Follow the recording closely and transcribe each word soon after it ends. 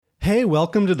Hey,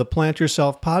 welcome to the Plant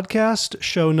Yourself podcast,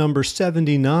 show number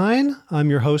 79. I'm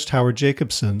your host, Howard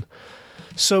Jacobson.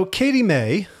 So Katie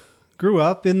May grew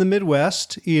up in the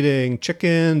Midwest eating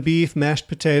chicken, beef, mashed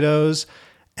potatoes,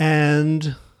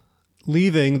 and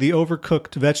leaving the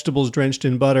overcooked vegetables drenched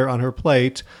in butter on her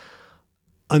plate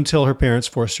until her parents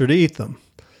forced her to eat them.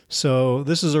 So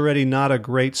this is already not a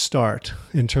great start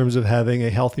in terms of having a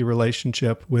healthy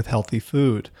relationship with healthy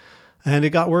food. And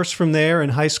it got worse from there. In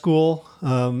high school,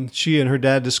 she and her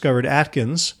dad discovered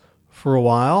Atkins for a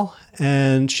while,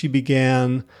 and she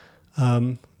began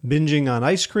binging on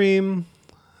ice cream.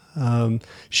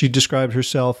 She described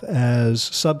herself as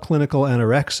subclinical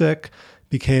anorexic,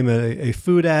 became a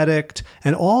food addict,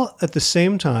 and all at the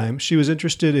same time, she was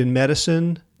interested in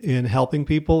medicine, in helping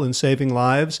people, in saving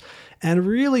lives, and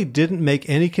really didn't make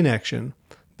any connection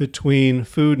between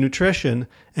food, nutrition,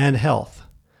 and health.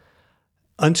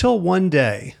 Until one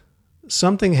day,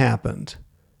 something happened,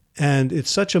 and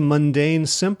it's such a mundane,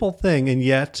 simple thing, and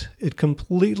yet it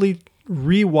completely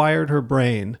rewired her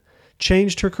brain,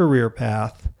 changed her career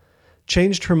path,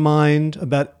 changed her mind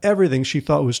about everything she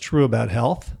thought was true about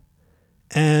health,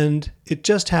 and it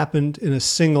just happened in a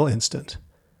single instant.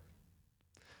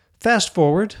 Fast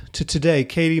forward to today,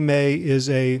 Katie May is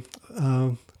a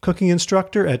cooking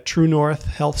instructor at True North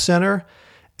Health Center,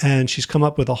 and she's come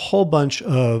up with a whole bunch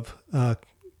of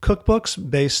cookbooks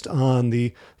based on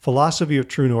the philosophy of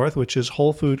True North, which is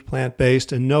whole food,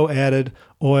 plant-based, and no added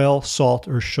oil, salt,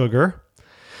 or sugar.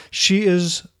 She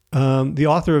is the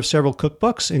author of several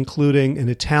cookbooks, including an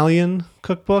Italian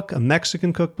cookbook, a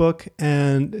Mexican cookbook,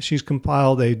 and she's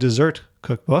compiled a dessert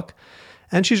cookbook.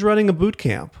 And she's running a boot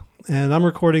camp. And I'm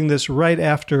recording this right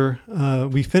after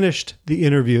we finished the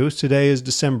interviews. Today is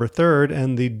December 3rd,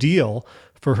 and the deal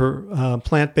for her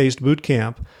plant-based boot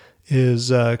camp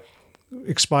is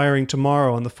expiring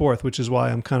tomorrow on the 4th, which is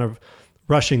why I'm kind of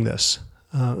rushing this.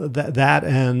 That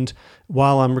and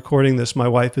while I'm recording this, my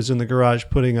wife is in the garage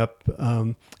putting up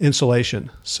insulation.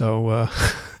 So a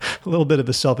little bit of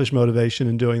a selfish motivation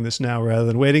in doing this now rather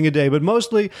than waiting a day. But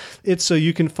mostly it's so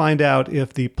you can find out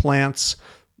if the Plants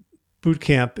Boot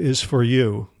Camp is for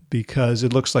you, because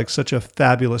it looks like such a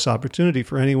fabulous opportunity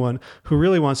for anyone who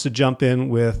really wants to jump in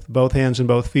with both hands and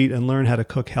both feet and learn how to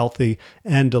cook healthy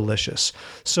and delicious.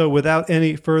 So without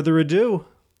any further ado,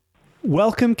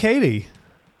 welcome, Katie.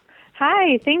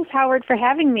 Hi, thanks, Howard, for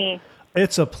having me.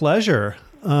 It's a pleasure.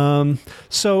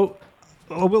 So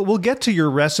we'll get to your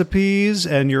recipes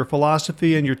and your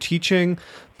philosophy and your teaching,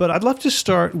 but I'd love to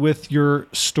start with your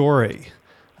story.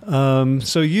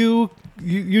 So you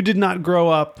did not grow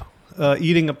up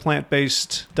eating a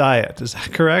plant-based diet. Is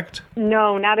that correct?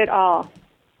 No, not at all.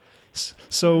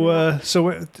 So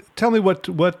tell me what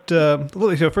first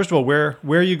of all,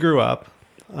 where you grew up,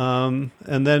 and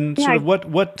then sort of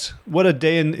what a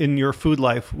day in your food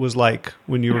life was like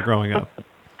when you were growing up.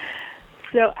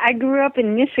 So I grew up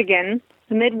in Michigan,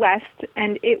 the Midwest,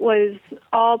 and it was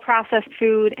all processed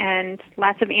food and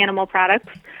lots of animal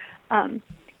products.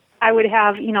 I would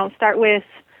have, start with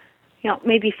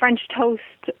maybe French toast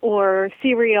or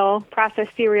cereal,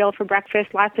 processed cereal for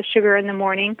breakfast, lots of sugar in the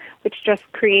morning, which just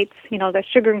creates, the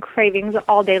sugar and cravings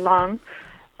all day long.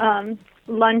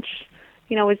 Lunch,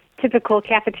 was typical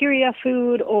cafeteria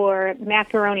food or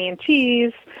macaroni and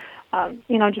cheese,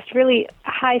 just really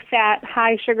high-fat,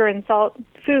 high sugar and salt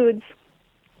foods.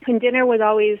 And dinner was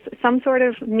always some sort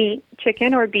of meat,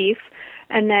 chicken or beef,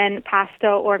 and then pasta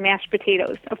or mashed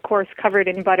potatoes, of course, covered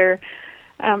in butter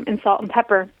and salt and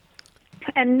pepper.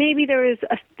 And maybe there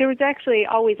was actually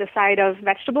always a side of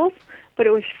vegetables, but it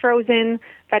was frozen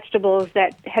vegetables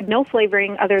that had no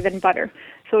flavoring other than butter.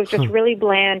 So it was just really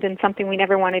bland and something we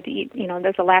never wanted to eat.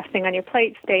 There's the last thing on your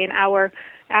plate, stay an hour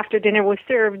after dinner was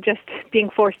served, just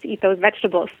being forced to eat those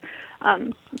vegetables.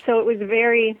 So it was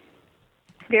very,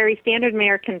 very standard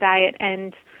American diet.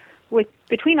 And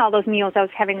between all those meals, I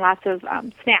was having lots of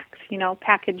snacks,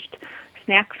 packaged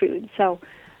snack food. So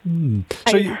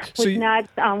I was not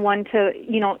one to,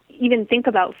 even think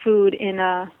about food in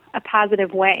a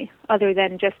positive way other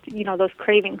than just, those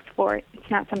cravings for it.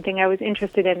 It's not something I was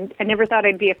interested in. I never thought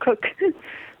I'd be a cook.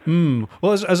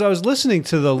 Well, as I was listening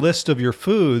to the list of your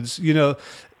foods,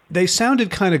 they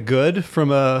sounded kind of good from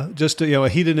a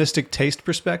hedonistic taste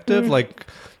perspective, like,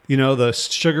 the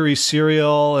sugary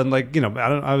cereal and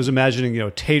I was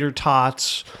imagining, tater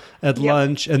tots at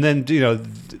lunch, and then,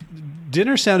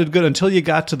 dinner sounded good until you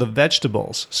got to the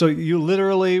vegetables. So you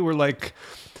literally were like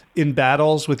in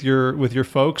battles with your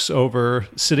folks over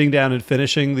sitting down and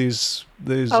finishing these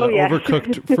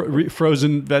overcooked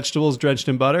frozen vegetables drenched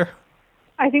in butter.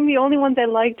 I think the only ones I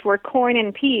liked were corn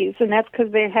and peas, and that's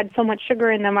because they had so much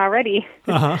sugar in them already.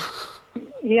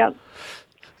 Yep.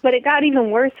 But it got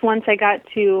even worse once I got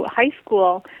to high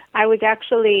school. I was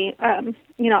actually,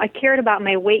 I cared about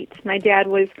my weight. My dad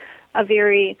was a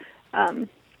very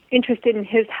interested in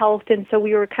his health, and so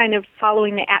we were kind of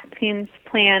following the Atkins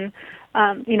plan.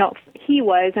 He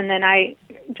was, and then I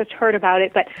just heard about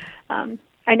it, but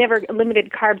I never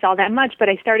limited carbs all that much, but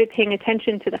I started paying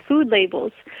attention to the food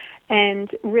labels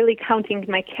and really counting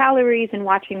my calories and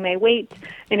watching my weight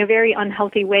in a very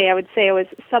unhealthy way. I would say I was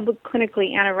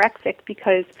subclinically anorexic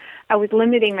because I was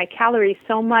limiting my calories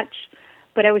so much,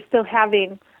 but I was still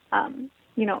having,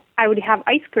 I would have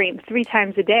ice cream 3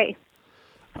 times a day.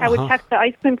 I would check the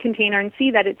ice cream container and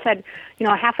see that it said,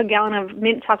 a half a gallon of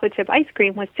mint chocolate chip ice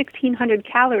cream was 1,600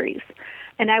 calories.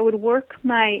 And I would work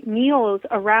my meals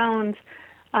around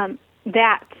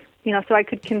that, so I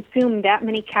could consume that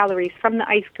many calories from the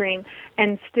ice cream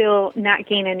and still not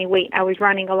gain any weight. I was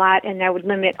running a lot, and I would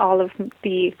limit all of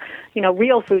the,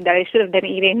 real food that I should have been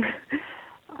eating.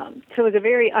 So it was a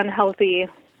very unhealthy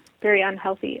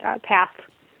path.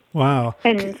 Wow.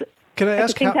 And can I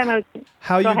ask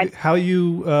how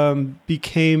you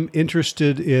became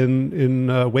interested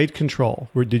in weight control?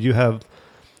 Or did you have,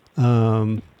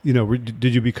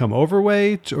 did you become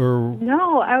overweight or?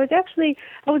 No, I was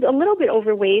a little bit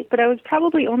overweight, but I was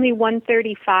probably only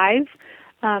 135.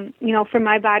 For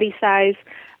my body size,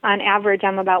 on average,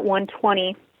 I'm about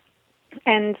 120.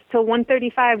 And so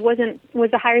 135 was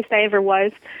the highest I ever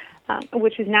was,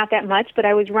 which is not that much, but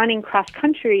I was running cross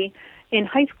country in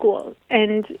high school.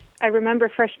 And I remember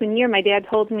freshman year, my dad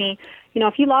told me,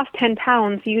 if you lost 10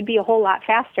 pounds, you'd be a whole lot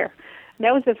faster.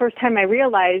 That was the first time I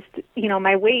realized,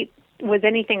 my weight was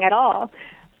anything at all.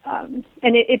 And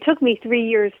it took me 3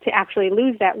 years to actually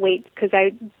lose that weight because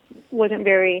I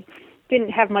didn't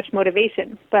have much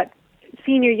motivation. But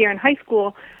senior year in high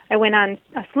school, I went on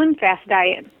a Slim Fast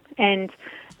diet, and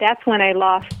that's when I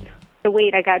lost the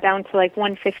weight. I got down to like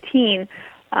 115,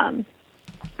 and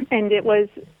it was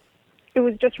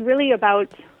just really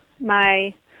about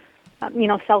my,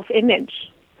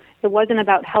 self-image. It wasn't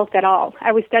about health at all.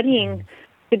 I was studying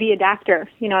to be a doctor.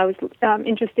 I was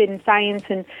interested in science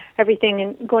and everything,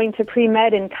 and going to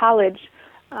pre-med in college,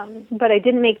 but I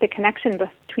didn't make the connection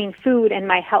between food and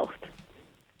my health.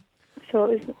 So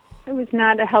it was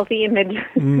not a healthy image.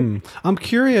 I'm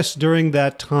curious, during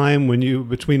that time when you,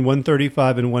 between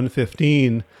 135 and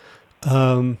 115,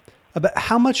 about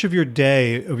how much of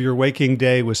your waking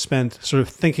day was spent sort of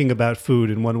thinking about food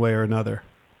in one way or another?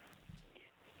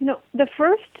 The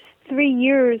first 3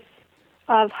 years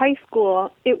of high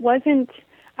school, I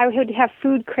would have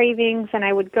food cravings and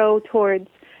I would go towards,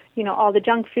 all the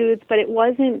junk foods, but it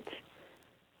wasn't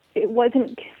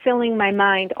filling my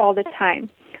mind all the time.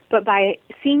 But by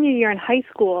senior year in high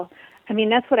school,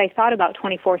 that's what I thought about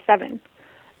 24/7.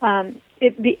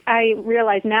 I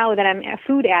realize now that I'm a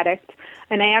food addict,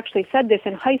 and I actually said this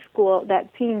in high school that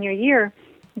senior year,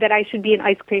 that I should be an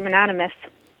Ice Cream Anonymous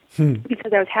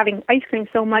because I was having ice cream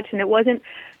so much, and it wasn't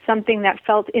something that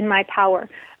felt in my power.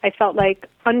 I felt like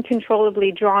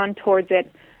uncontrollably drawn towards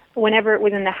it. Whenever it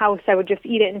was in the house, I would just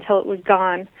eat it until it was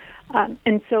gone.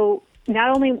 And so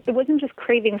it wasn't just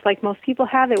cravings like most people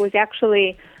have, it was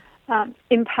actually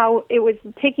it was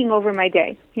taking over my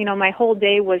day. My whole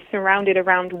day was surrounded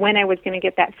around when I was going to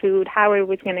get that food, how I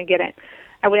was going to get it.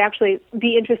 I would actually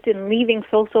be interested in leaving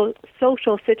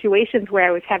social situations where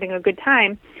I was having a good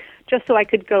time just so I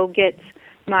could go get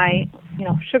my,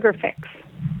 sugar fix.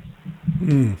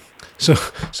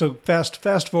 So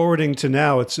fast forwarding to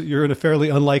now, you're in a fairly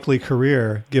unlikely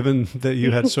career, given that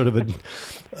you had sort of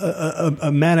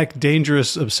a manic,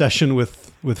 dangerous obsession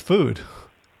with food.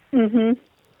 Mm-hmm.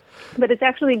 But it's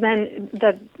actually been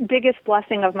the biggest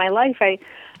blessing of my life. I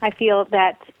feel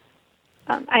that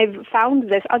I've found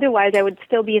this. Otherwise, I would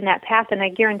still be in that path, and I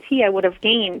guarantee I would have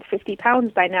gained 50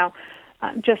 pounds by now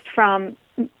just from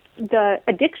the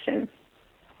addiction.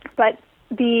 But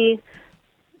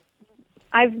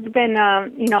I've been,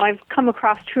 I've come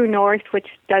across True North, which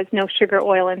does no sugar,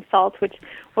 oil, and salt, which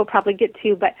we'll probably get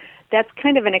to, but that's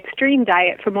kind of an extreme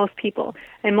diet for most people,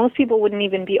 and most people wouldn't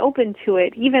even be open to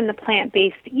it, even the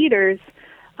plant-based eaters,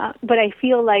 but I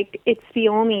feel like it's the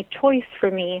only choice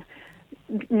for me,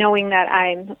 knowing that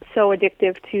I'm so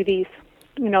addictive to these,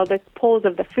 the pulls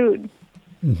of the food.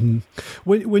 Mm-hmm.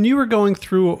 When you were going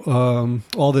through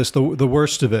all this, the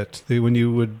worst of it, when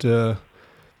you would...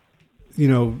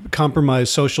 compromise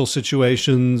social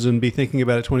situations and be thinking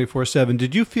about it 24/7.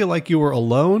 Did you feel like you were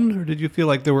alone, or did you feel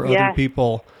like there were other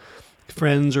people,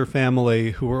 friends or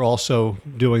family, who were also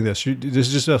doing this? This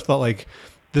just felt like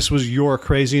this was your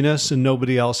craziness and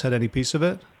nobody else had any piece of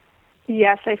it?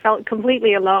 Yes, I felt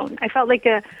completely alone. I felt like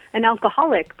an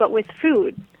alcoholic, but with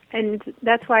food. and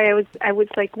that's why I was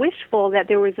like wishful that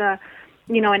there was an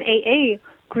AA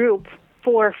group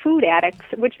for food addicts,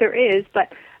 which there is,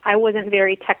 but I wasn't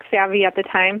very tech savvy at the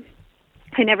time.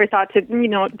 I never thought to,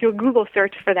 do a Google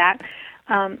search for that.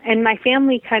 And my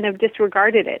family kind of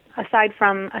disregarded it, aside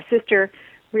from a sister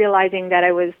realizing that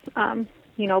I was,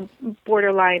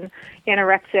 borderline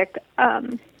anorexic.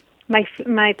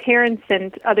 My parents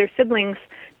and other siblings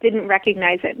didn't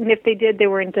recognize it. And if they did, they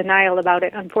were in denial about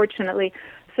it, unfortunately.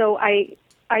 So I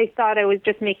thought I was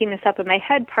just making this up in my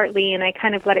head partly, and I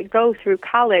kind of let it go through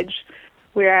college,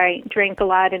 where I drank a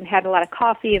lot and had a lot of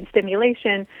coffee and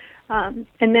stimulation. And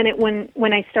then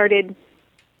when I started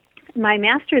my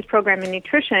master's program in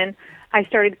nutrition, I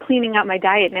started cleaning out my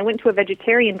diet, and I went to a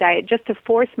vegetarian diet just to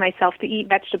force myself to eat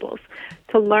vegetables,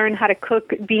 to learn how to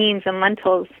cook beans and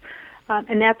lentils.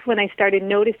 And that's when I started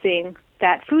noticing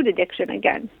that food addiction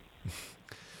again.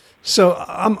 So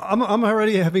I'm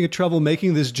already having trouble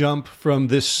making this jump from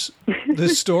this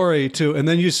story to, and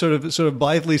then you sort of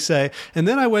blithely say, and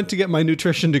then I went to get my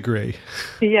nutrition degree.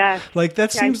 Yeah. Like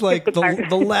that seems like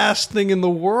the last thing in the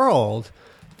world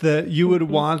that you would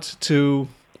want to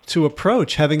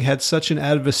approach, having had such an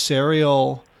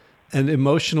adversarial and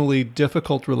emotionally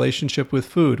difficult relationship with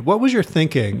food. What was your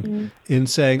thinking in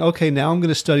saying, okay, now I'm going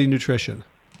to study nutrition?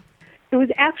 It was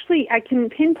actually, I can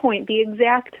pinpoint the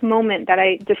exact moment that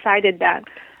I decided that.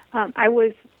 I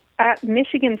was at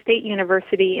Michigan State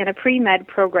University in a pre-med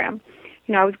program.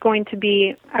 I was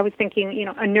thinking,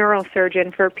 a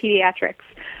neurosurgeon for pediatrics,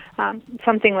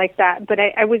 something like that. But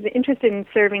I was interested in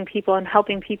serving people and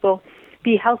helping people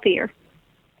be healthier.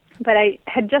 But I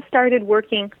had just started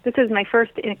working. This is my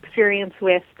first experience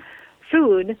with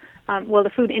food,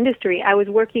 the food industry. I was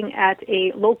working at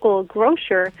a local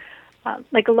grocer,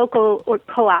 like a local or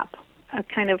co-op, a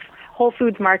kind of Whole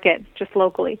Foods market, just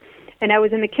locally. And I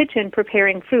was in the kitchen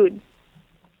preparing food.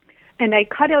 And I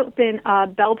cut open a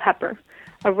bell pepper,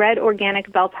 a red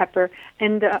organic bell pepper,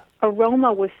 and the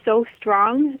aroma was so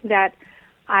strong that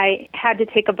I had to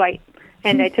take a bite.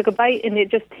 And I took a bite, and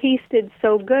it just tasted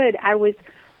so good. I was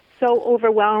so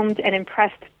overwhelmed and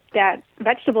impressed that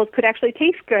vegetables could actually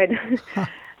taste good.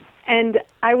 And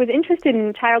I was interested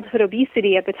in childhood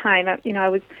obesity at the time. I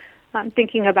was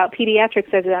thinking about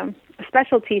pediatrics as a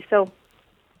specialty. So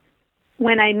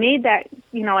when I made that,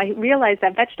 I realized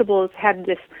that vegetables had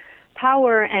this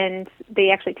power and they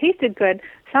actually tasted good.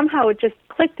 Somehow it just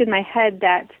clicked in my head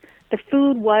that the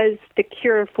food was the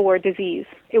cure for disease.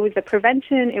 It was the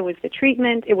prevention, it was the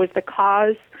treatment, it was the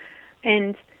cause.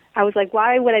 And I was like,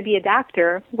 why would I be a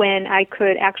doctor when I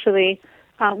could actually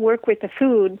work with the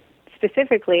food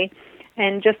specifically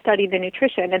and just study the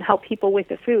nutrition and help people with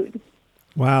the food?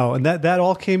 Wow. And that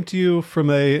all came to you from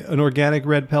an organic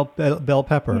red bell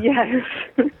pepper? Yes.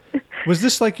 Was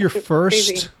this like your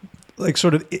first, like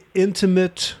sort of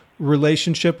intimate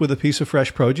relationship with a piece of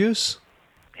fresh produce?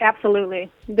 Absolutely.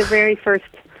 The very first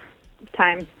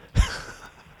time.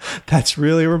 That's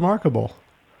really remarkable.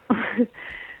 I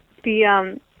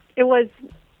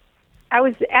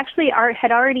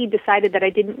had already decided that I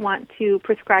didn't want to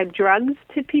prescribe drugs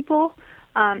to people.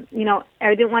 I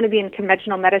didn't want to be in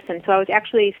conventional medicine, so I was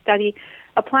actually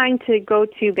applying to go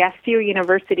to Bastyr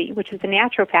University, which is a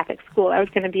naturopathic school. I was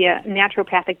going to be a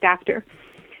naturopathic doctor.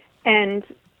 And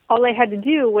all I had to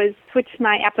do was switch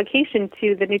my application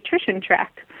to the nutrition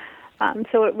track.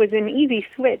 So it was an easy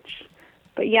switch.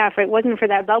 But yeah, if it wasn't for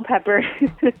that bell pepper,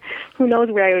 who knows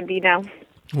where I would be now.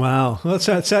 Wow. Well, it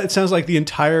sounds like the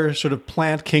entire sort of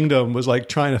plant kingdom was like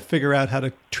trying to figure out how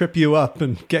to trip you up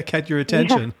and get your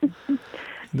attention.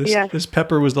 Yeah. This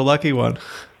pepper was the lucky one.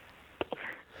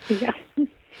 Yeah.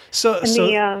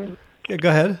 Go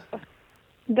ahead.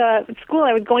 The school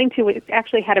I was going to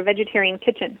actually had a vegetarian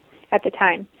kitchen at the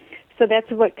time. So that's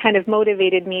what kind of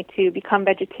motivated me to become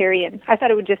vegetarian. I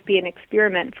thought it would just be an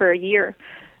experiment for a year.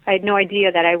 I had no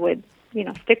idea that I would,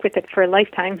 stick with it for a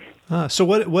lifetime. So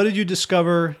what did you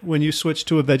discover when you switched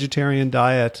to a vegetarian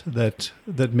diet that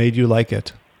made you like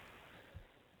it?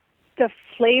 The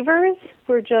flavors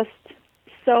were just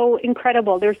so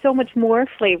incredible. There's so much more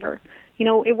flavor.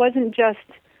 It wasn't just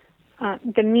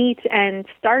the meat and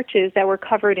starches that were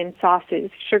covered in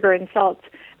sauces, sugar and salt,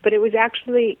 but it was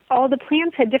actually all the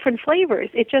plants had different flavors.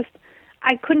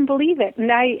 I couldn't believe it.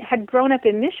 And I had grown up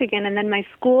in Michigan, and then my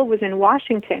school was in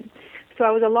Washington. So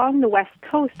I was along the West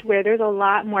Coast where there's a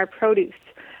lot more produce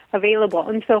available.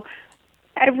 And so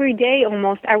every day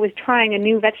almost I was trying a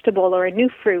new vegetable or a new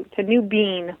fruit, a new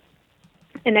bean.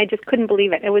 And I just couldn't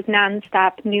believe it. It was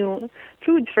nonstop new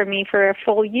foods for me for a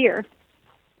full year.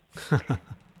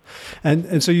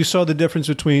 And so you saw the difference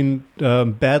between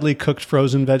badly cooked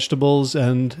frozen vegetables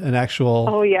and an actual...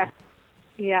 Oh, yeah.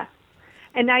 Yeah.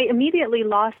 And I immediately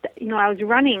lost, I was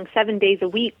running 7 days a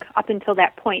week up until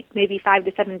that point, maybe 5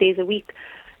 to 7 days a week.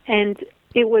 And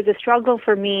it was a struggle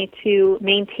for me to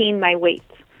maintain my weight.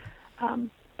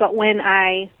 But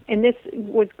and this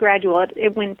was gradual,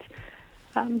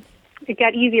 it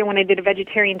got easier when I did a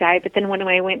vegetarian diet, but then when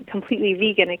I went completely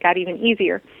vegan, it got even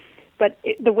easier. But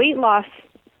the weight loss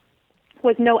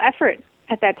was no effort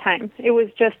at that time. It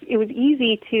was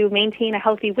easy to maintain a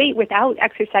healthy weight without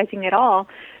exercising at all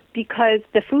because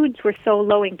the foods were so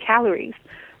low in calories.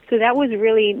 So that was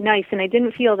really nice, and I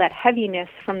didn't feel that heaviness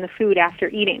from the food after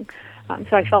eating.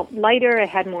 So I felt lighter, I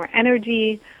had more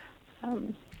energy.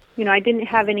 I didn't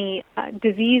have any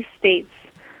disease states.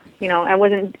 I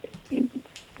wasn't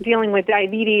dealing with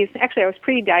diabetes. Actually, I was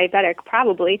pre-diabetic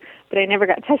probably, but I never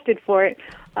got tested for it.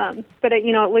 But it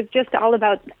was just all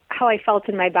about how I felt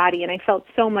in my body, and I felt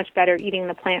so much better eating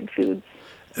the plant foods.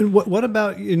 And what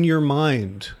about in your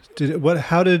mind?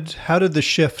 How did the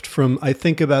shift from I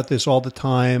think about this all the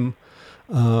time,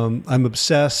 I'm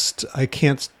obsessed, I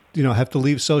can't have to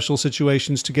leave social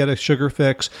situations to get a sugar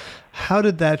fix. How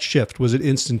did that shift? Was it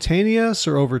instantaneous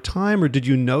or over time, or did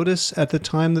you notice at the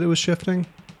time that it was shifting?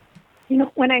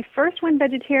 When I first went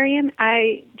vegetarian,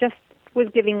 I just was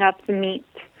giving up the meat.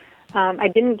 I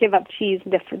didn't give up cheese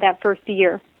that first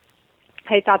year.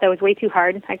 I thought that was way too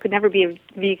hard. I could never be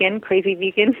a vegan, crazy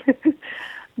vegan.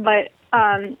 But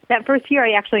that first year,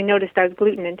 I actually noticed I was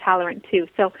gluten intolerant too.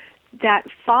 So that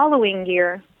following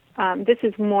year, this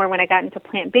is more when I got into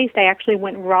plant-based, I actually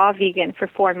went raw vegan for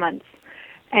 4 months.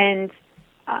 And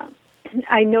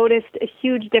I noticed a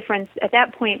huge difference. At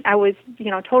that point, I was,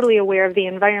 totally aware of the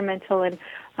environmental and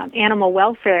animal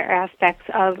welfare aspects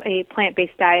of a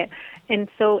plant-based diet. And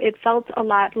so it felt a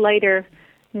lot lighter,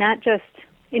 not just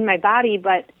in my body,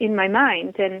 but in my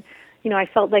mind. And, I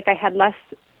felt like I had less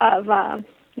of, I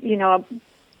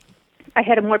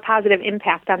had a more positive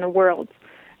impact on the world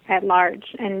at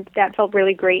large. And that felt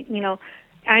really great.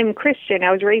 I'm Christian.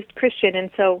 I was raised Christian. And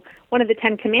so one of the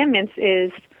 10 Commandments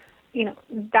is,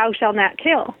 thou shalt not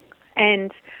kill.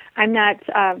 And I'm not,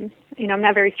 I'm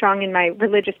not very strong in my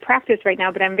religious practice right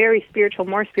now, but I'm very spiritual,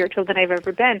 more spiritual than I've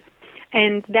ever been.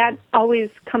 And that always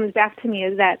comes back to me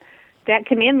is that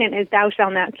commandment is thou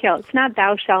shalt not kill. It's not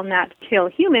thou shalt not kill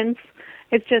humans.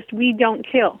 It's just we don't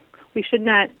kill. We should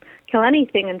not kill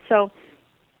anything. And so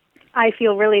I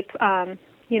feel really,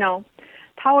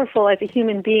 powerful as a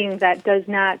human being that does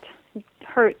not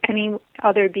hurt any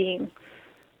other being.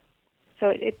 So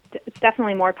it's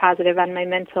definitely more positive on my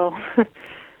mental,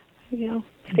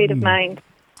 state of mind.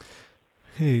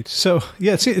 Hey, so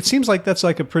yeah, it seems like that's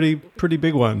like a pretty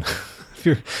big one.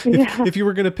 If you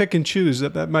were going to pick and choose,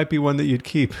 that might be one that you'd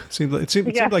keep. It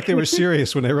seemed like they were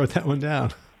serious when I wrote that one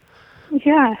down.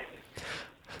 Yeah.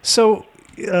 So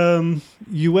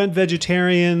you went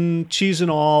vegetarian, cheese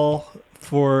and all,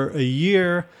 for a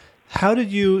year. How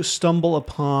did you stumble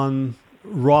upon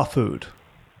raw food?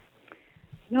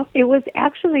 It was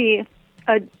actually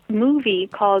a movie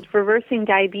called Reversing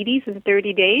Diabetes in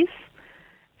 30 Days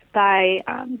by,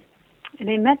 and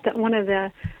I met one of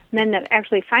the men that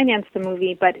actually financed the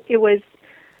movie, but it was,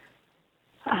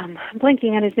 I'm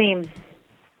blanking on his name.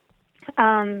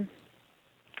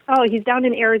 He's down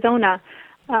in Arizona,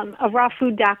 a raw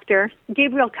food doctor,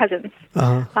 Gabriel Cousins,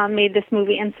 made this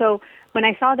movie. And so when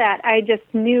I saw that, I just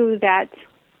knew that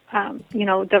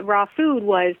the raw food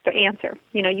was the answer.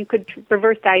 You could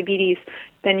reverse diabetes,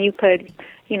 then you could,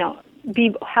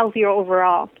 be healthier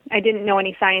overall. I didn't know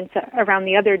any science around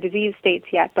the other disease states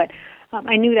yet, but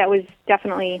I knew that was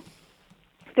definitely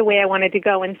the way I wanted to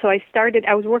go. And so I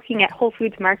was working at Whole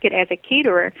Foods Market as a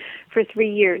caterer for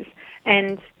 3 years.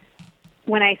 And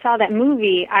when I saw that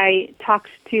movie, I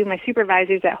talked to my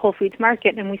supervisors at Whole Foods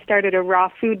Market, and we started a raw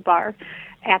food bar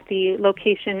at the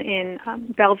location in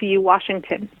Bellevue,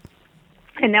 Washington.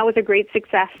 And that was a great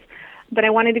success. But I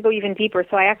wanted to go even deeper,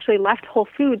 so I actually left Whole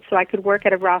Foods so I could work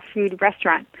at a raw food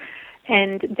restaurant.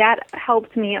 And that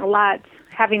helped me a lot,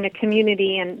 having the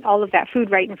community and all of that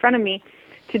food right in front of me,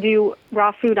 to do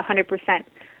raw food 100%.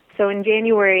 So in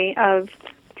January of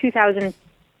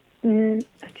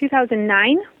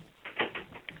 2009,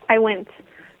 I went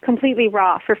completely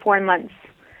raw for 4 months.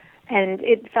 And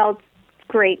it felt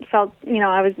great.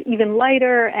 I was even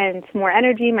lighter and more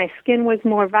energy. My skin was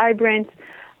more vibrant.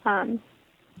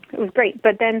 It was great.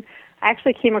 But then I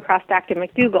actually came across Dr.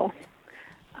 McDougall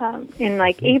in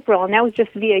April, and that was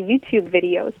just via YouTube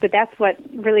videos. But that's what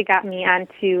really got me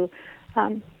onto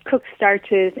cooked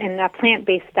starches and a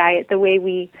plant-based diet, the way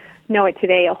we know it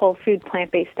today, a whole food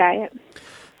plant-based diet.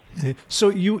 So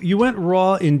you went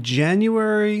raw in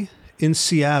January in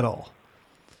Seattle.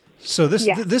 So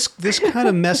this kind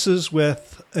of messes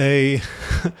with an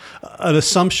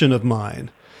assumption of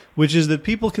mine, which is that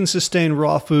people can sustain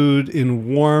raw food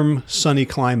in warm, sunny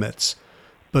climates,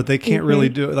 but they can't really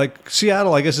do it. Like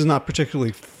Seattle, I guess, is not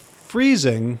particularly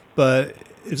freezing, but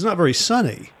it's not very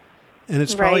sunny, and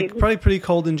it's probably pretty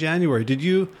cold in January. Did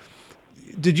you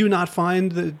not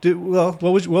find that?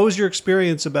 What was your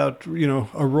experience about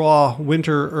a raw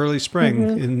winter, early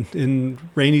spring in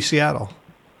rainy Seattle?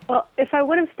 Well, if I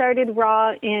would have started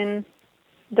raw in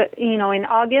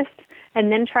August and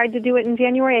then tried to do it in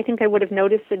January, I think I would have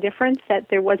noticed the difference, that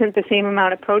there wasn't the same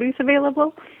amount of produce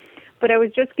available. But I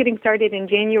was just getting started in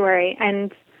January,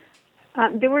 and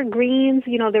there were greens,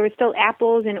 there were still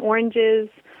apples and oranges,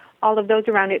 all of those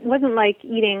around. It wasn't like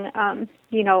eating,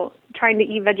 trying to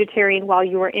eat vegetarian while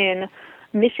you were in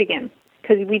Michigan,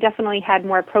 because we definitely had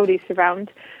more produce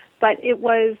around. But I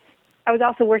was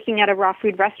also working at a raw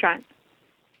food restaurant.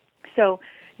 So,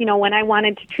 when I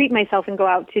wanted to treat myself and go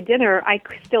out to dinner, I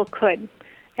still could.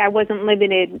 I wasn't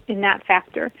limited in that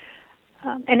factor.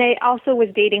 And I also was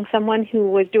dating someone who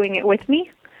was doing it with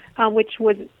me, which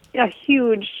was a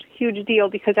huge, huge deal,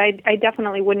 because I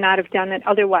definitely would not have done it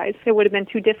otherwise. It would have been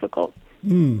too difficult.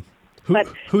 Who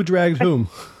dragged whom?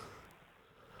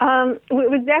 It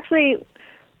was actually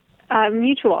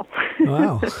mutual.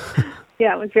 Wow.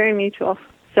 Yeah, it was very mutual.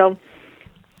 So,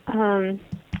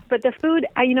 but the food,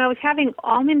 I was having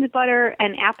almond butter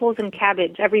and apples and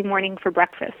cabbage every morning for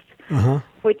breakfast,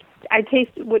 which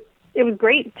it was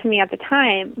great to me at the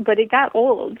time, but it got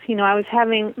old. I was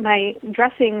having, my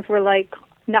dressings were like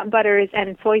nut butters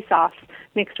and soy sauce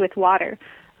mixed with water,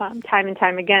 time and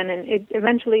time again, and it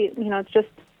eventually,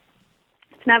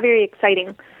 it's not very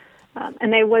exciting.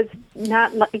 And I was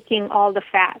not liking all the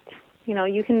fat.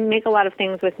 You can make a lot of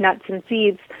things with nuts and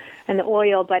seeds and the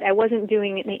oil, but I wasn't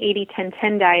doing it in the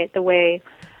 80-10-10 diet the way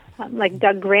like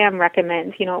Doug Graham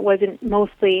recommends. It wasn't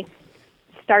mostly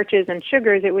starches and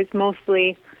sugars. It was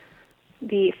mostly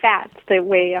the fats, the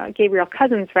way Gabriel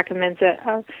Cousens recommends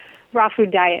a raw food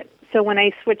diet. So when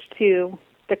I switched to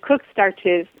the cooked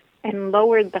starches and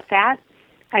lowered the fat,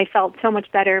 I felt so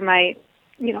much better. My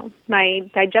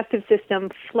digestive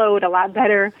system flowed a lot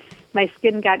better. My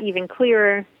skin got even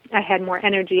clearer. I had more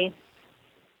energy.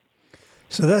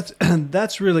 So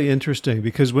that's really interesting,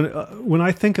 because when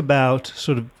I think about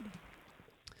sort of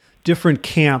different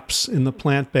camps in the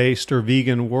plant-based or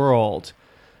vegan world,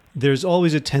 there's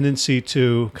always a tendency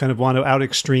to kind of want to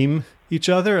out-extreme each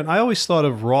other, and I always thought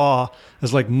of raw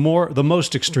as like the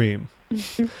most extreme.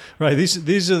 Right?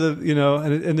 These are the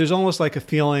and there's almost like a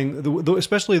feeling,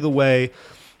 especially the way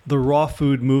the raw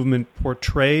food movement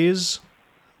portrays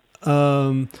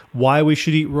why we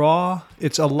should eat raw.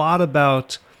 It's a lot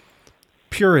about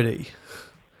purity,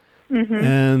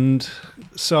 and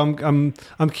so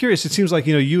I'm curious. It seems like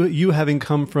you having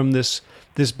come from this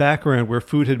background where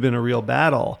food had been a real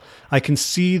battle, I can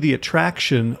see the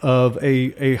attraction of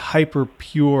a hyper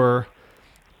pure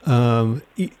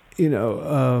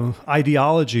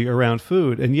ideology around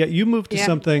food, and yet you moved to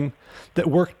something that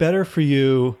worked better for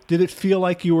you. Did it feel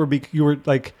like you were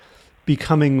like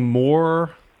becoming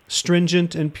more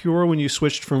stringent and pure when you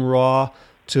switched from raw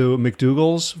to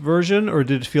McDougall's version, or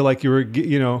did it feel like you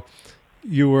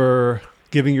were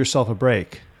giving yourself a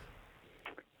break?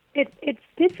 It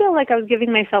did feel like I was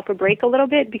giving myself a break a little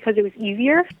bit, because it was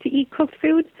easier to eat cooked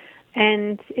food,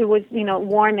 and it was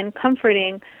warm and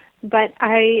comforting. But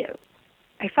I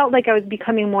felt like I was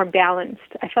becoming more balanced.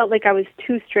 I felt like I was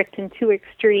too strict and too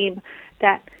extreme.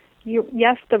 That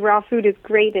yes, the raw food is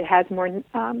great. It has more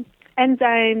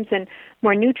enzymes and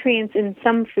more nutrients in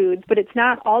some foods, but it's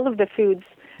not all of the foods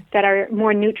that are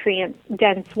more nutrient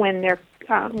dense when they're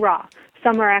raw.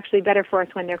 Some are actually better for us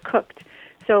when they're cooked.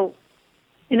 So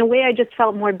in a way, I just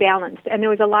felt more balanced, and there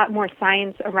was a lot more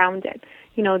science around it.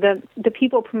 The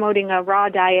people promoting a raw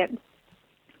diet,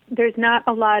 there's not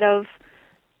a lot of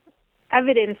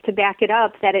evidence to back it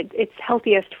up that it's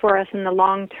healthiest for us in the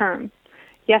long term.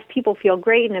 Yes, people feel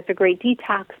great, and it's a great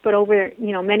detox, but over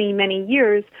many, many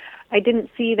years, I didn't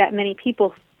see that many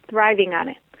people thriving on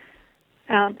it.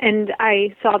 And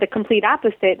I saw the complete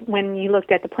opposite when you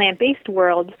looked at the plant-based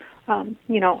world,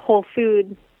 whole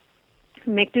food,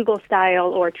 McDougall style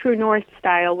or True North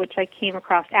style, which I came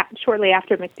across shortly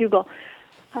after McDougall.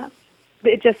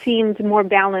 It just seemed more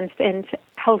balanced and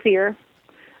healthier,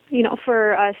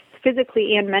 for us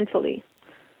physically and mentally.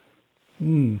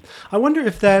 I wonder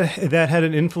if that had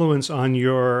an influence on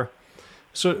your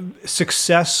sort of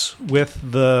success with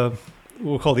the,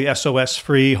 we'll call the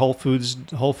SOS-free whole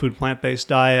food plant-based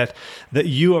diet, that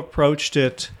you approached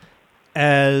it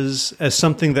as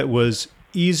something that was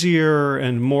easier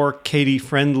and more Katie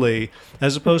friendly,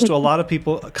 as opposed to a lot of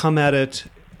people come at it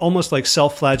almost like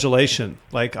self-flagellation.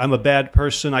 Like, I'm a bad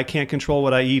person, I can't control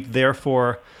what I eat,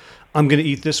 therefore I'm going to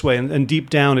eat this way. And deep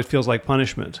down, it feels like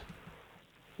punishment.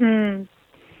 You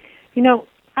know,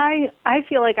 I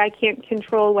feel like I can't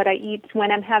control what I eat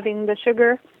when I'm having the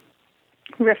sugar,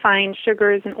 refined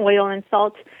sugars and oil and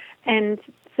salt. And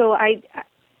so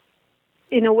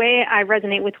in a way, I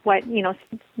resonate with what,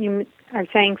 you are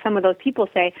saying some of those people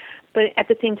say. But at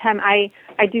the same time, I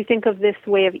do think of this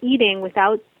way of eating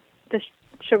without the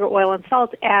sugar, oil, and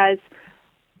salt as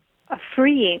a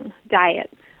freeing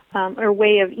diet or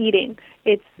way of eating.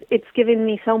 It's given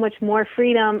me so much more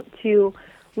freedom to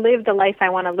live the life I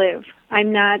want to live.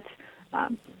 I'm not,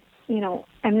 I'm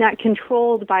not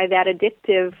controlled by that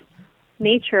addictive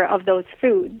nature of those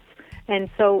foods. And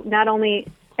so not only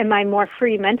am I more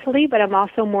free mentally, but I'm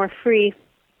also more free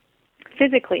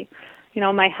physically.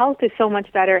 My health is so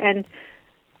much better, and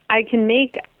I can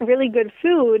make really good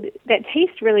food that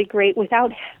tastes really great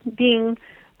without being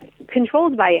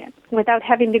controlled by it, without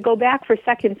having to go back for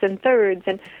seconds and thirds,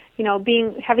 and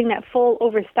having that full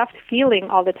overstuffed feeling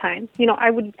all the time.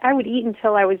 I would eat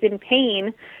until I was in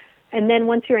pain, and then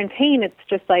once you're in pain, it's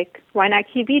just like, why not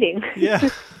keep eating? Yeah.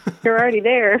 You're already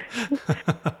there.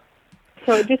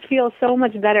 So it just feels so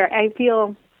much better. I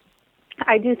do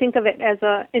think of it as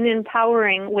an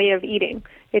empowering way of eating.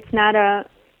 It's not a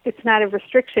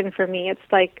restriction for me.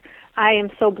 It's like, I am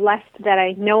so blessed that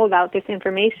I know about this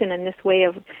information and this way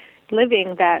of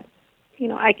living that,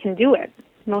 I can do it.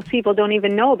 Most people don't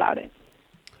even know about it.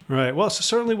 Right. Well, so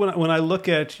certainly when I look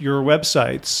at your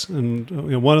websites,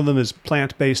 and one of them is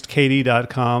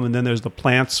plantbasedkatie.com, and then there's the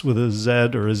Plants with a Z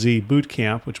or a Z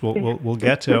Bootcamp, which we'll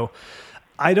get to.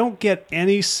 I don't get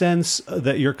any sense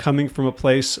that you're coming from a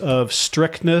place of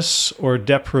strictness or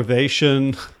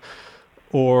deprivation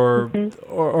or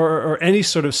any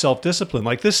sort of self-discipline.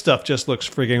 Like, this stuff just looks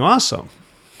frigging awesome.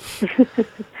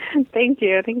 Thank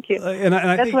you. And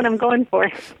I That's think, what I'm going for.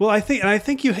 Well, I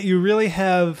think you really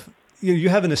have. You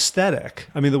have an aesthetic.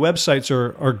 I mean, the websites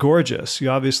are gorgeous. You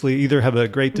obviously either have a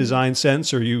great design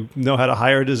sense, or you know how to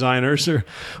hire designers, or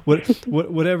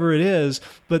whatever it is.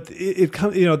 But it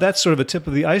comes, that's sort of a tip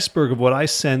of the iceberg of what I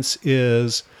sense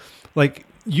is, like,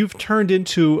 you've turned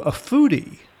into a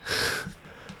foodie.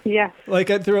 Yeah. Like,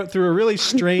 through a really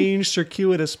strange,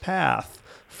 circuitous path.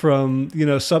 From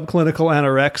subclinical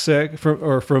anorexic,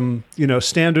 from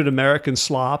standard American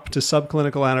slop to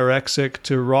subclinical anorexic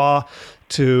to raw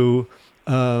to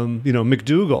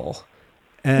McDougall,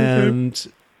 and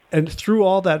through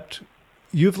all that,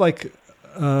 you've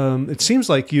it seems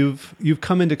like you've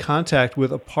come into contact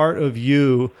with a part of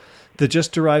you that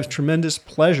just derives tremendous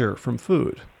pleasure from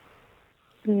food.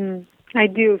 I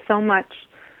do so much.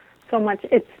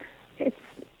 It's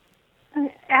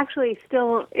actually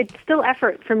it's still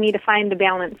effort for me to find the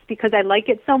balance, because I like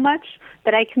it so much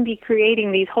that I can be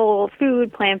creating these whole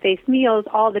food, plant-based meals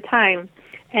all the time.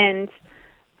 And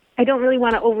I don't really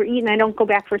want to overeat, and I don't go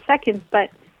back for seconds, but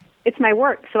it's my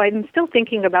work. So I'm still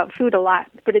thinking about food a lot,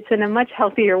 but it's in a much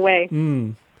healthier way.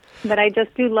 But I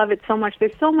just do love it so much.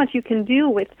 There's so much you can do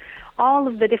with all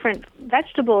of the different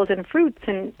vegetables and fruits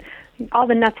and all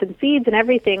the nuts and seeds and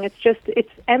everything.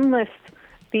 It's endless,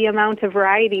 the amount of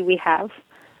variety we have.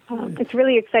 It's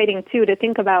really exciting, too, to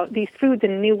think about these foods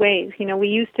in new ways. We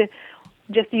used to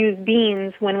just use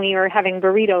beans when we were having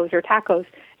burritos or tacos,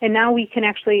 and now we can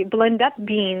actually blend up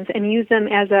beans and use them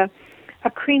as a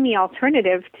creamy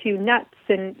alternative to nuts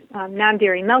and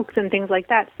non-dairy milks and things like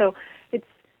that. So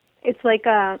it's like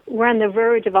we're on the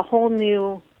verge of a whole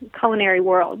new culinary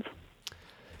world.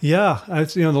 Yeah,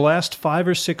 the last 5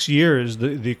 or 6 years,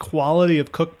 the quality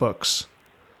of cookbooks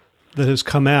that has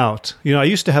come out. I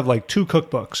used to have like 2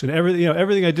 cookbooks, and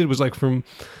everything I did was like from,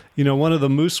 one of the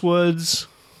Moosewoods,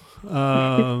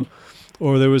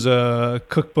 or there was a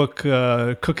cookbook,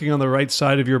 Cooking on the Right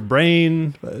Side of Your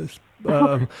Brain,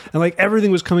 and like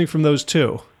everything was coming from those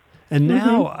 2. And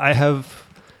now I have,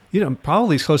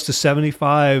 probably close to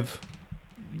 75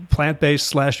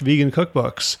 plant-based / vegan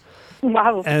cookbooks.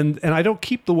 Wow. And I don't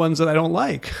keep the ones that I don't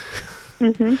like.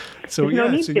 So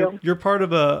you're part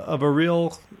of a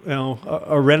real,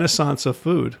 a renaissance of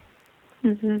food.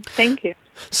 Thank you.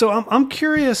 So I'm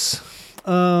curious.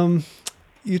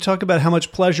 You talk about how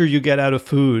much pleasure you get out of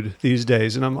food these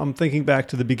days, and I'm thinking back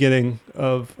to the beginning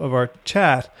of our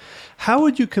chat. How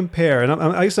would you compare? And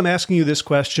I guess I'm asking you this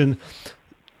question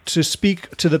to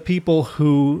speak to the people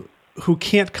who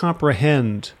can't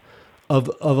comprehend of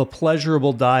a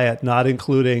pleasurable diet, not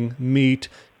including meat,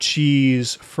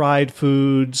 cheese, fried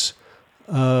foods,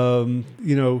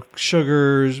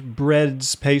 sugars,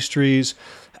 breads, pastries.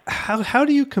 how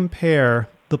do you compare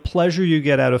the pleasure you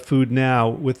get out of food now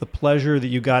with the pleasure that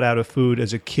you got out of food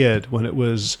as a kid when it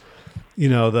was,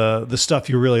 the stuff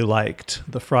you really liked,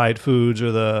 the fried foods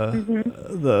or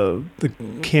the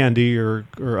candy or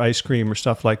ice cream or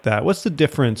stuff like that? What's the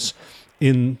difference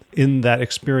in that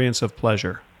experience of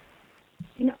pleasure?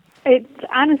 It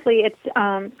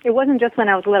wasn't just when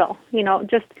I was little.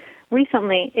 Just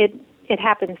recently it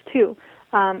happens too.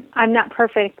 I'm not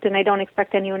perfect, and I don't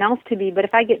expect anyone else to be. But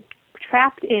if I get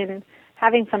trapped in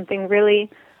having something really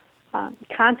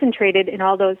concentrated in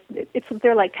all those,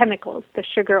 they're like chemicals, the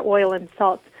sugar, oil, and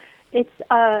salt. It's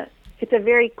a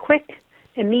very quick,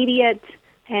 immediate,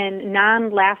 and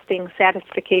non-lasting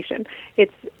satisfaction.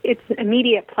 It's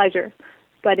immediate pleasure,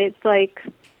 but it's like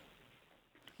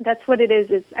that's what it is.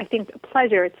 Is I think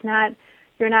pleasure. It's not,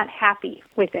 you're not happy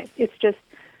with it. It's just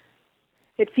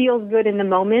it feels good in the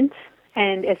moment,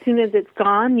 and as soon as it's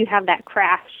gone, you have that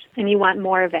crash, and you want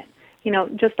more of it.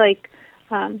 Just like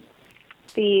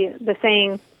the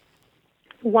saying,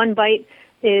 one bite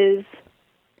is,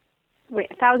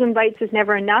 1,000 bites is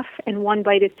never enough, and one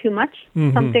bite is too much.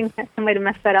 Mm-hmm. I might have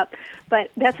messed that up,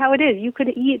 but that's how it is. You could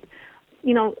eat,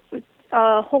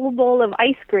 a whole bowl of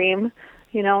ice cream,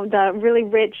 the really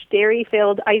rich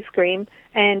dairy-filled ice cream,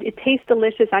 and it tastes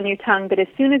delicious on your tongue, but as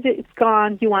soon as it's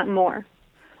gone, you want more,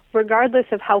 regardless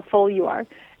of how full you are.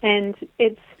 And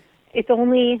it's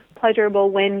only pleasurable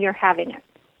when you're having it.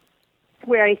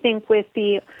 Where I think with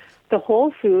the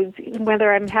whole foods,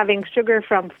 whether I'm having sugar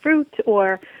from fruit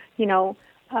or,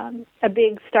 a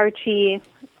big starchy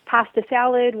pasta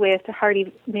salad with a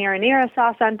hearty marinara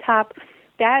sauce on top,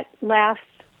 that lasts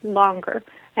longer.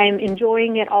 I'm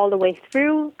enjoying it all the way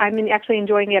through. I'm actually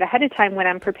enjoying it ahead of time when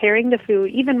I'm preparing the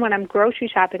food, even when I'm grocery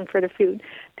shopping for the food,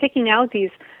 picking out the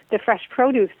fresh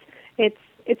produce. It's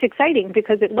exciting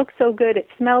because it looks so good, it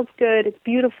smells good, it's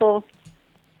beautiful,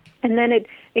 and then it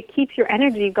keeps your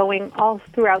energy going all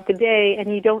throughout the day,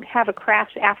 and you don't have a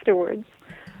crash afterwards.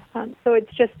 So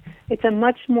it's a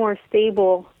much more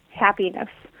stable happiness,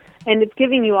 and it's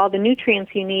giving you all the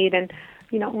nutrients you need, and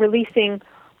releasing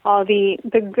all the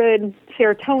good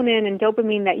serotonin and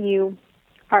dopamine that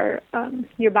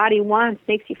your body wants,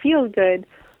 makes you feel good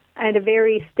at a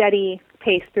very steady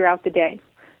pace throughout the day.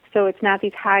 So it's not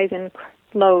these highs and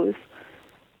lows.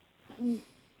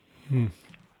 Yeah.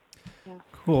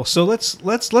 Cool. So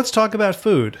let's talk about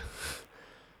food.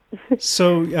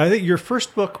 So I think your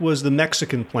first book was The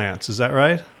Mexican Plants. Is that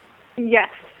right? Yes.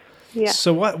 Yeah.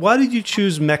 So why did you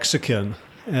choose Mexican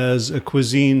as a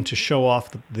cuisine to show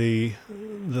off the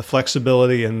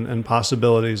flexibility and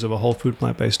possibilities of a whole food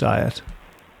plant-based diet?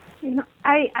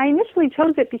 I initially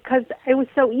chose it because it was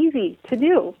so easy to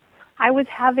do. I was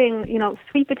having,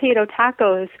 sweet potato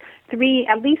tacos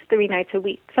at least 3 nights a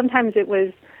week. Sometimes it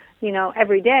was,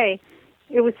 every day.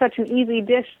 It was such an easy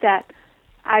dish that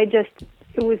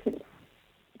there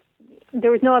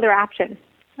was no other option,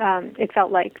 it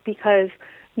felt like, because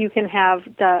you can have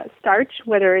the starch,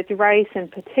 whether it's rice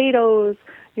and potatoes,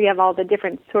 you have all the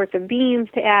different sorts of beans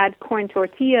to add, corn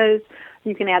tortillas,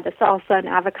 you can add the salsa and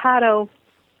avocado,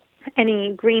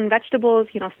 any green vegetables,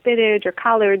 spinach or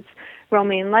collards,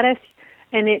 romaine lettuce,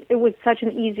 and it was such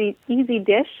an easy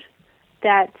dish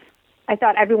that I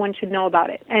thought everyone should know about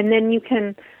it. And then you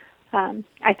can,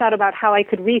 I thought about how I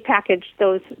could repackage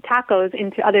those tacos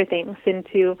into other things,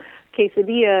 into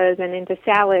quesadillas and into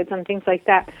salads and things like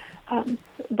that.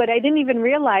 But I didn't even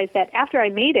realize that after I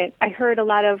made it, I heard a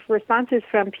lot of responses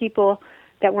from people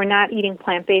that were not eating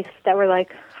plant-based that were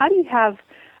like, how do you have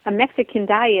a Mexican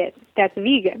diet that's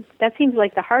vegan? That seems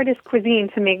like the hardest cuisine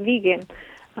to make vegan,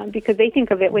 because they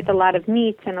think of it with a lot of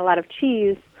meat and a lot of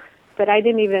cheese. But I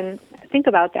didn't even think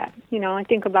about that. I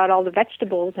think about all the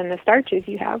vegetables and the starches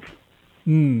you have.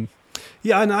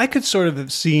 Yeah, and I could sort of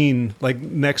have seen like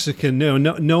Mexican,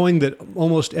 knowing that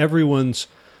almost everyone's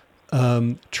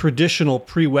traditional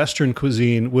pre-Western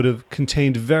cuisine would have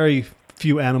contained very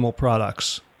few animal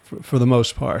products for the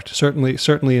most part.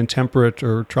 Certainly in temperate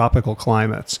or tropical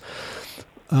climates.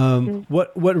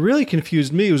 What really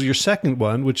confused me was your second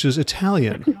one, which is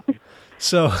Italian.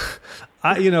 So,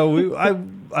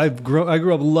 I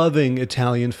grew up loving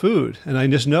Italian food, and I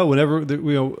just know whenever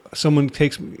someone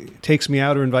takes me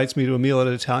out or invites me to a meal at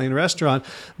an Italian restaurant,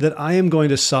 that I am going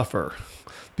to suffer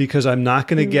because I'm not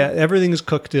going to get everything is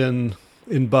cooked in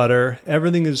butter,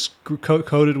 everything is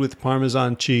coated with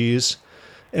Parmesan cheese,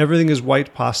 everything is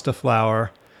white pasta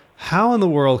flour. How in the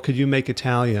world could you make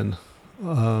Italian,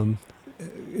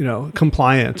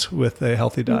 compliant with a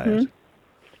healthy diet? Mm-hmm.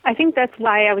 I think that's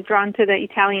why I was drawn to the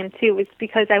Italian too, is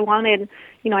because I wanted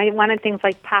things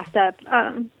like pasta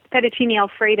fettuccine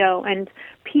Alfredo and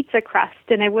pizza crust,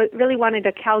 and I really wanted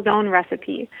a calzone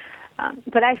recipe.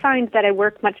 But I find that I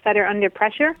work much better under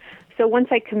pressure. So once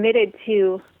I committed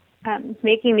to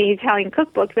making the Italian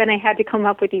cookbook, then I had to come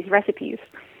up with these recipes.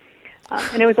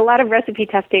 And it was a lot of recipe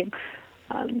testing,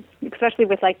 especially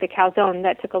with like the calzone.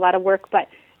 That took a lot of work. But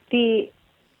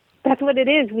that's what it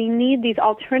is. We need these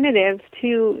alternatives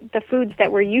to the foods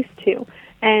that we're used to.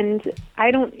 And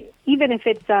even if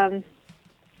it's a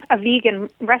vegan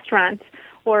restaurant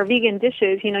or vegan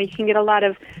dishes, you can get a lot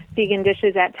of vegan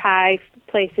dishes at Thai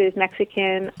places,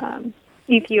 Mexican,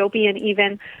 Ethiopian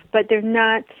even, but they're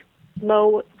not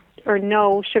low or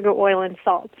no sugar, oil, and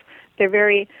salt. They're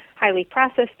very highly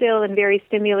processed still and very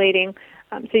stimulating.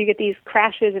 So you get these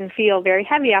crashes and feel very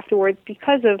heavy afterwards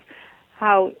because of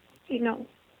how,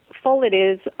 full it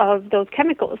is of those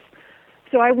chemicals.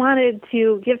 So I wanted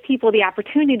to give people the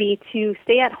opportunity to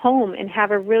stay at home and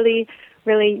have a really,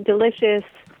 really delicious,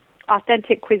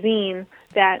 authentic cuisine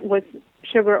that was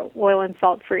sugar, oil, and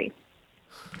salt free.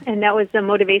 And that was the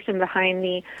motivation behind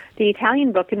the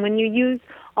Italian book. And when you use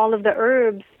all of the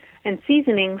herbs and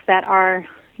seasonings that are,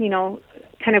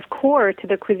 kind of core to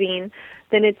the cuisine,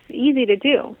 then it's easy to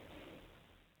do.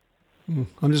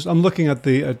 I'm looking at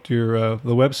your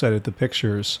the website at the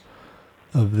pictures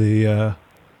of the.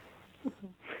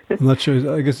 I'm not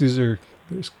sure. I guess these are.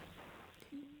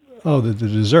 The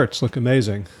desserts look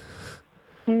amazing.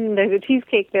 There's a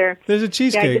cheesecake there. There's a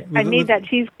cheesecake. Yeah, I made that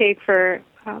cheesecake for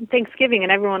Thanksgiving,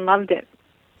 and everyone loved it.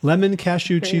 Lemon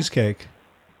cashew cheesecake.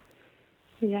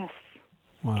 Yes.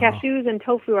 Wow. Cashews and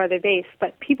tofu are the base,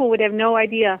 but people would have no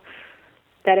idea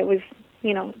that it was,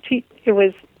 it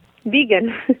was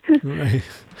vegan. Right.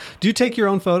 Do you take your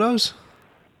own photos?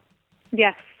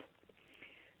 Yes.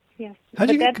 Yes. How'd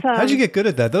you get good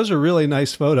at that? Those are really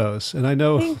nice photos, and I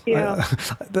know. Thank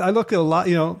you. I look at a lot.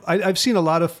 I've seen a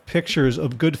lot of pictures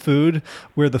of good food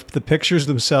where the pictures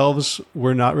themselves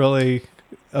were not really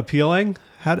appealing.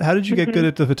 How did you get good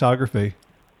at the photography?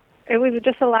 It was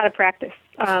just a lot of practice,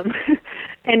 and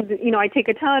I take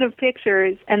a ton of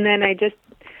pictures, and then I just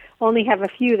only have a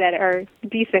few that are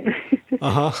decent.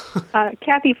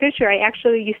 Kathy Fisher, I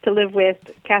actually used to live with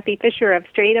Kathy Fisher of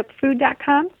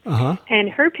StraightUpFood.com, and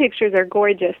her pictures are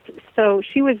gorgeous. So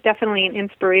she was definitely an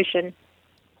inspiration.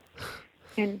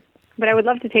 But I would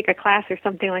love to take a class or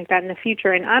something like that in the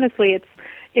future. And honestly,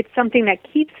 it's something that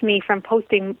keeps me from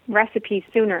posting recipes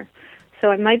sooner.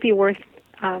 So it might be worth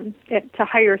to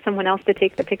hire someone else to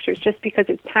take the pictures, just because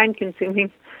it's time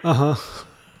consuming.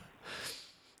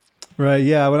 Right.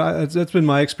 Yeah. That's been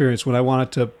my experience when I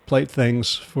wanted to plate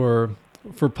things for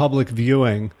public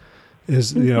viewing.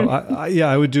 Is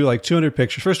I would do like 200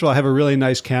 pictures. First of all, I have a really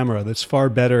nice camera that's far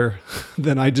better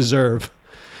than I deserve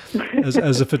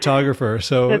as a photographer.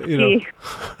 So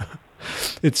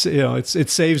it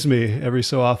saves me every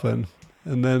so often.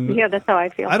 And then that's how I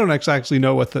feel. I don't actually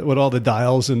know what all the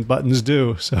dials and buttons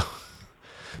do. So,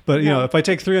 but if I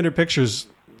take 300 pictures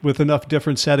with enough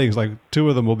different settings, like 2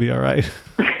 of them will be all right.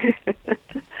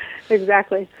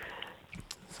 Exactly.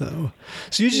 So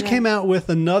you just came out with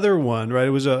another one, right?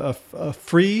 It was a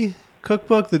free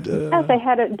cookbook. Yes, I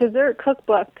had a dessert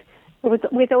cookbook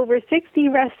with over 60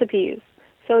 recipes.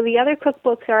 So the other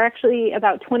cookbooks are actually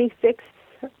about 26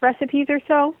 recipes or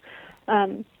so.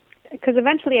 Because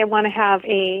eventually I want to have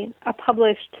a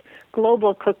published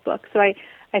global cookbook. So I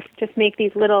just make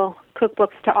these little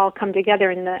cookbooks to all come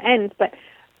together in the end. But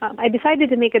I decided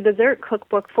to make a dessert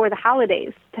cookbook for the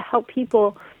holidays to help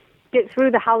people get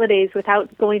through the holidays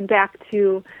without going back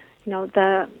to,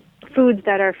 the foods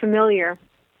that are familiar.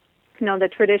 The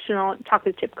traditional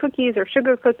chocolate chip cookies or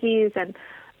sugar cookies and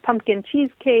pumpkin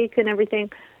cheesecake and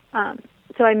everything.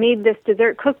 So I made this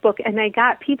dessert cookbook, and I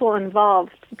got people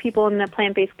involved, people in the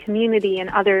plant-based community and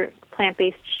other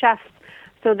plant-based chefs,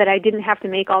 so that I didn't have to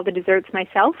make all the desserts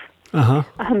myself.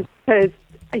 Because,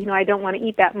 I don't want to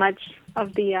eat that much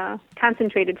of the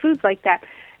concentrated foods like that,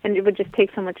 and it would just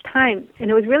take so much time. And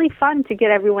it was really fun to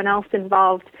get everyone else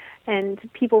involved, and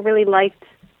people really liked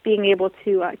being able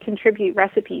to contribute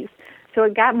recipes. So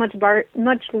it got much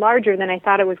larger than I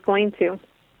thought it was going to.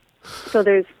 So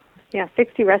there's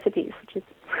 60 recipes, which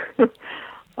is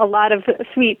a lot of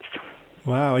sweets.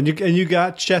 Wow, and you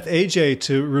got Chef AJ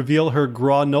to reveal her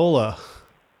granola.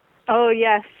 Oh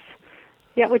yes,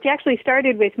 which actually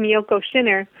started with Miyoko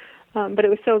Shinner, but it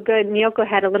was so good. Miyoko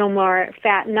had a little more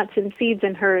fat, nuts, and seeds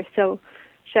in hers, so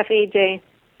Chef AJ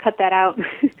cut that out.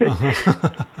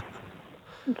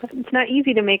 But it's not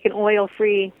easy to make an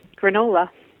oil-free granola.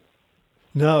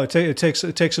 No, it takes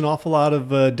an awful lot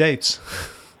of dates.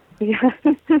 Yeah.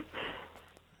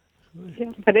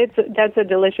 Yeah, but that's a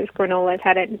delicious granola. I've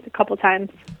had it a couple times.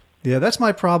 Yeah, that's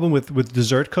my problem with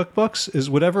dessert cookbooks is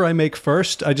whatever I make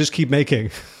first, I just keep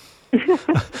making.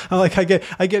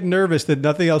 I get nervous that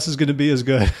nothing else is going to be as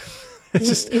good. It's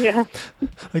just Yeah,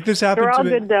 like this happened they're all to me.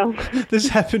 good though. This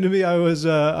happened to me. I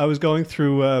was going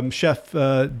through Chef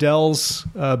Dell's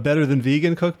Better Than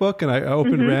Vegan cookbook, and I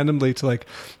opened randomly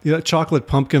to chocolate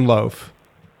pumpkin loaf.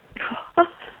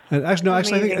 And actually, no,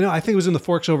 Amazing. I think it was in the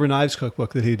Forks Over Knives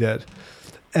cookbook that he did.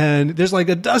 And there's like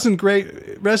a dozen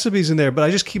great recipes in there, but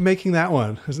I just keep making that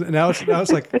one. Now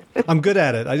it's like I'm good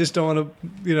at it. I just don't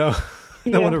want to,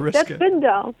 don't want to risk that's it. good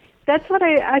though. That's what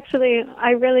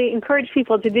I really encourage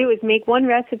people to do, is make one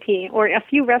recipe or a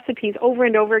few recipes over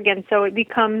and over again, so it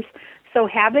becomes so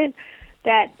habit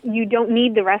that you don't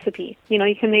need the recipe. You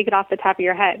can make it off the top of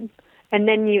your head, and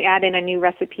then you add in a new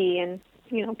recipe and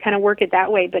kind of work it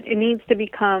that way. But it needs to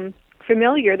become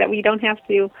familiar that we don't have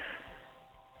to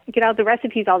get out the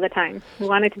recipes all the time. We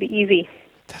want it to be easy.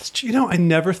 I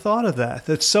never thought of that.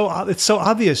 It's so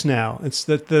obvious now. It's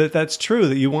that's true,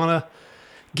 that you want to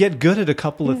get good at a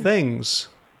couple of things,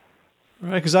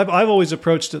 right? Because I've always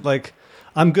approached it like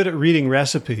I'm good at reading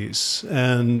recipes,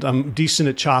 and I'm decent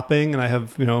at chopping, and I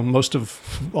have most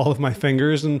of all of my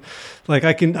fingers, and like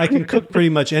I can cook pretty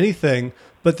much anything.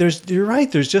 But you're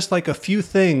right. There's just like a few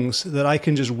things that I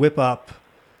can just whip up,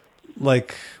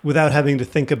 like without having to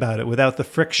think about it, without the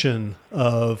friction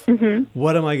of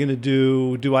what am I going to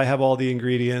do? Do I have all the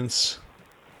ingredients?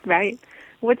 Right.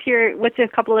 What's a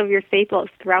couple of your staples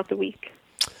throughout the week?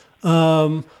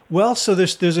 Well, so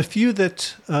there's a few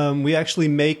that we actually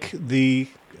make the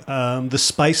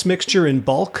spice mixture in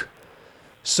bulk.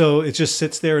 So it just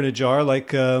sits there in a jar.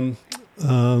 Like we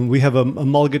have a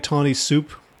mulligatawny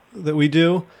soup that we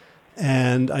do,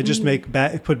 and I just put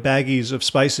baggies of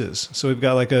spices. So we've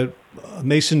got like a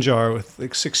mason jar with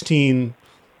like 16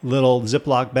 little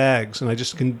Ziploc bags, and I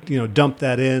just can dump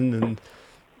that in, and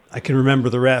I can remember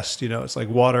the rest. It's like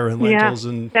water and lentils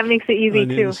and that makes it easy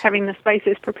onions. too, having the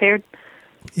spices prepared.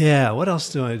 Yeah. What else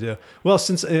do I do? Well,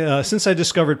 since I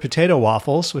discovered potato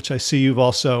waffles, which I see you've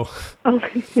also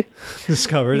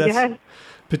discovered, Yes.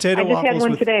 potato I just had waffles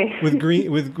one with today. with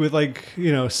green with like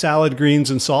salad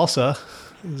greens and salsa.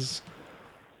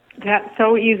 That's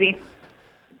so easy.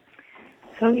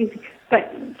 So easy.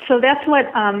 But so that's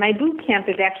what my boot camp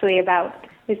is actually about,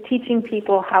 is teaching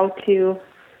people how to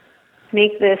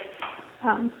make this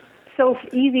so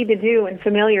easy to do and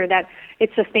familiar that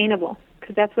it's sustainable,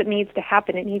 because that's what needs to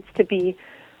happen. It needs to be,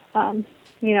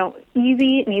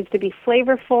 easy. It needs to be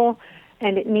flavorful,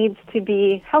 and it needs to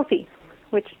be healthy,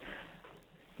 which,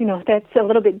 that's a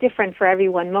little bit different for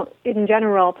everyone. In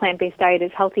general, a plant-based diet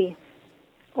is healthy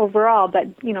overall, but,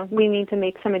 we need to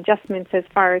make some adjustments as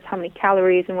far as how many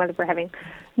calories and whether we're having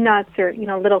nuts or,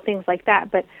 little things like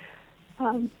that. But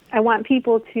I want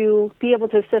people to be able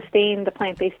to sustain the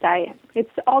plant-based diet. It's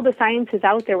all the science is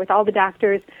out there with all the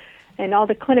doctors and all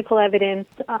the clinical evidence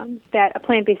that a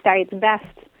plant-based diet is best,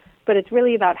 but it's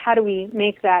really about how do we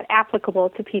make that applicable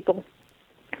to people.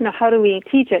 How do we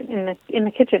teach it in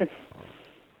the kitchen?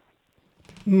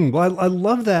 Well, I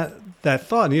love that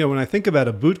thought. When I think about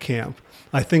a boot camp,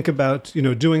 I think about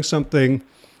doing something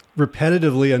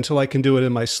repetitively until I can do it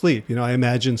in my sleep. I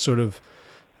imagine sort of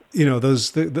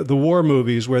those the war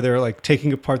movies where they're like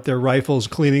taking apart their rifles,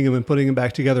 cleaning them, and putting them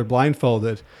back together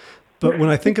blindfolded. But when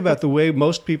I think about the way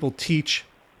most people teach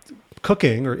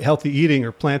cooking or healthy eating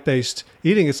or plant-based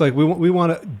eating, it's like we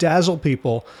want to dazzle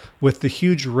people with the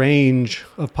huge range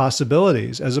of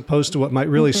possibilities, as opposed to what might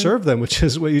really serve them, which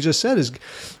is what you just said, is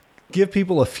give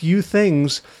people a few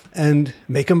things and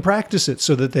make them practice it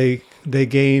so that they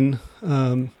gain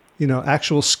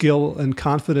actual skill and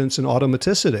confidence and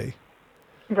automaticity.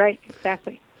 Right,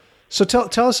 exactly. So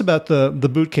tell us about the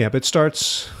boot camp. It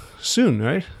starts soon,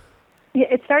 right? Yeah,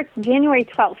 it starts January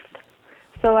 12th.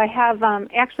 So I have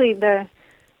actually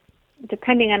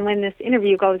depending on when this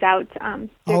interview goes out.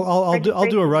 I'll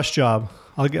do a rush job.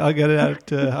 I'll get it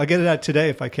out. I'll get it out today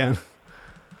if I can.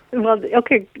 Well,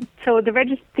 okay. So the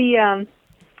registration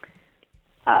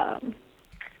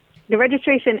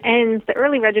ends. The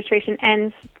early registration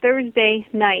ends Thursday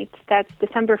night. That's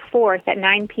December 4th at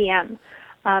 9 p.m.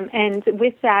 And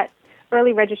with that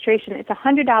early registration, it's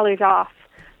 $100 off.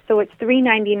 So it's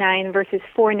 $3.99 versus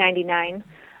 $4.99.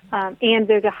 And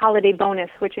there's a holiday bonus,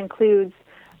 which includes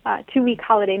a 2-week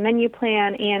holiday menu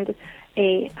plan and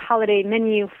a holiday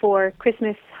menu for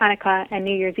Christmas, Hanukkah, and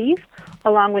New Year's Eve,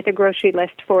 along with a grocery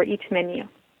list for each menu.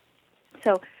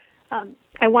 So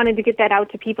I wanted to get that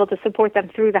out to people to support them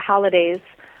through the holidays,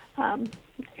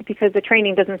 because the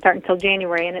training doesn't start until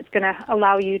January, and it's going to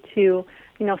allow you to,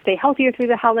 stay healthier through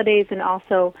the holidays and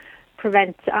also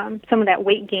prevent some of that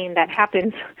weight gain that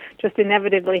happens, just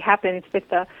inevitably happens with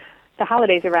the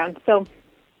holidays around. So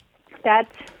that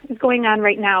is going on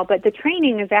right now. But the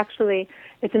training is actually,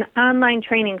 it's an online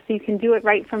training, so you can do it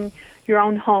right from your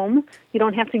own home. You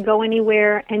don't have to go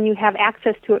anywhere, and you have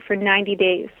access to it for 90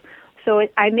 days. So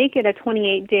I make it a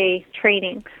 28-day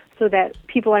training so that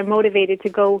people are motivated to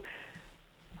go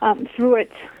through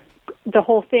it, the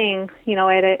whole thing,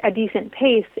 at a decent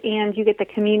pace, and you get the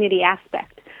community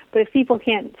aspect. But if people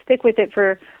can't stick with it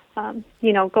for,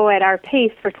 go at our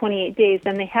pace for 28 days,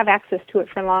 then they have access to it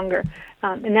for longer.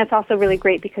 And that's also really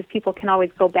great because people can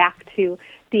always go back to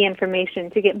the information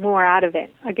to get more out of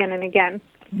it again and again.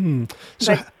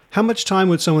 So how much time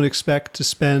would someone expect to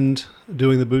spend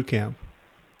doing the boot camp?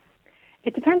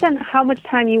 It depends on how much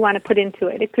time you want to put into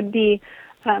it. It could be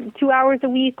 2 hours a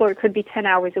week, or it could be 10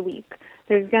 hours a week.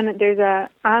 There's a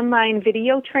online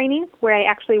video training where I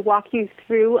actually walk you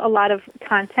through a lot of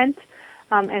content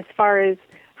as far as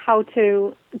how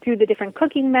to do the different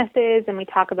cooking methods, and we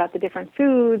talk about the different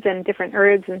foods and different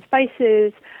herbs and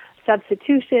spices,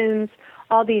 substitutions,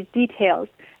 all these details.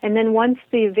 And then once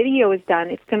the video is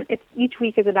done, each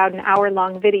week is about an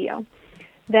hour-long video.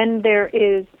 Then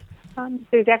there's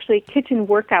actually kitchen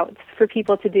workouts for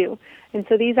people to do. And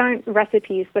so these aren't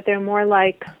recipes, but they're more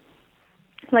like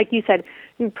you said,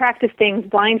 you practice things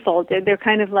blindfolded. They're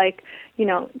kind of like,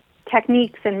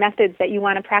 techniques and methods that you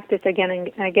want to practice again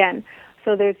and again.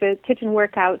 So there's the kitchen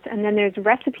workouts, and then there's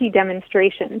recipe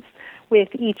demonstrations with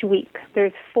each week.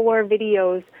 There's 4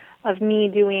 videos of me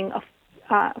doing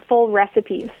full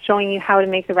recipes, showing you how to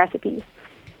make the recipes.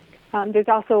 There's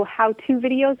also how-to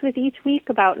videos with each week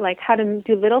about how to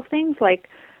do little things, like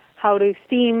how to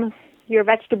steam your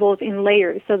vegetables in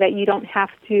layers so that you don't have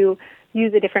to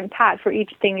use a different pot for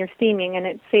each thing you're steaming, and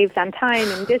it saves on time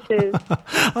and dishes.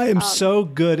 I am so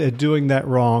good at doing that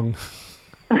wrong.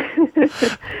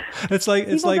 It's like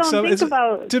me. It's like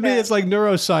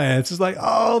neuroscience. It's like,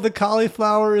 oh, the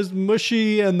cauliflower is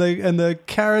mushy and the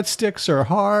carrot sticks are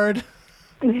hard.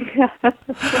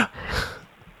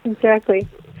 Exactly.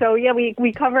 So yeah,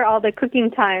 we cover all the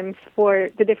cooking times for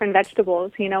the different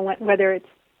vegetables. Whether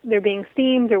they're being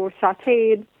steamed or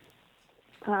sautéed.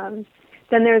 Then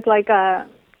there's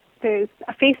there's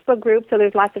a Facebook group, so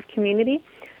there's lots of community,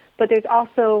 but there's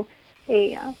also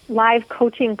a live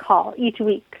coaching call each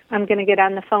week. I'm going to get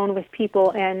on the phone with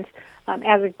people, and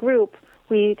as a group,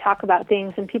 we talk about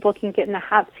things, and people can get in the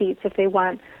hot seats if they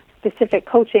want specific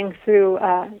coaching through,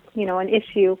 an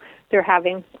issue they're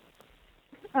having.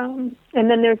 And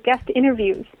then there's guest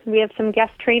interviews. We have some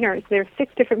guest trainers. There's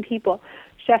 6 different people: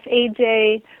 Chef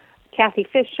AJ, Kathy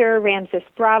Fisher, Ramses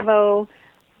Bravo,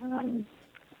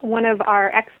 one of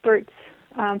our experts,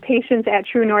 patients at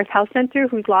True North Health Center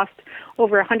who's lost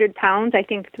over 100 pounds, I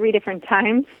think 3 different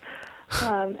times,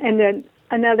 and then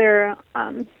another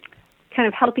kind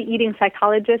of healthy eating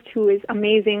psychologist who is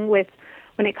amazing when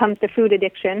it comes to food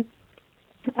addiction.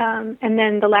 And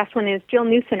then the last one is Jill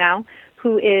Newsonow,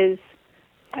 who is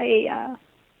the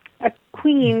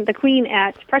queen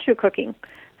at pressure cooking.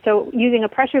 So using a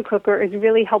pressure cooker is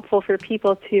really helpful for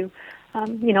people to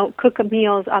cook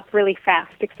meals up really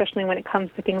fast, especially when it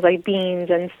comes to things like beans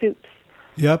and soups.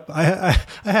 Yep, I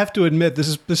have to admit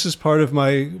this is part of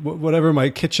my whatever my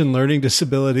kitchen learning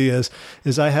disability is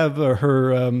I have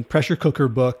her pressure cooker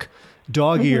book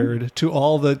dog-eared to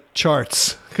all the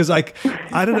charts because I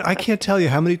can't tell you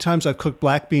how many times I've cooked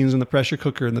black beans in the pressure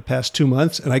cooker in the past 2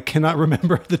 months, and I cannot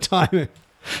remember the timing,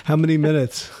 how many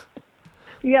minutes.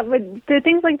 Yeah, but the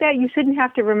things like that you shouldn't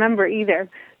have to remember either.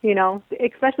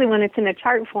 Especially when it's in a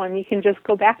chart form, you can just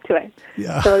go back to it.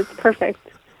 Yeah. So it's perfect.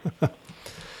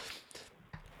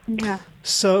 Yeah.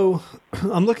 So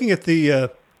I'm looking at the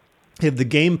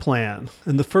game plan,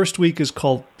 and the first week is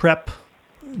called Prep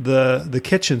the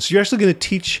Kitchen. So you're actually going to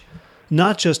teach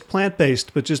not just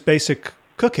plant-based, but just basic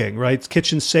cooking, right?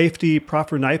 Kitchen safety,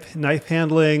 proper knife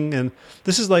handling, and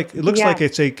this is it looks like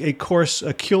it's a course,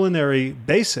 a culinary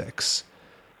basics.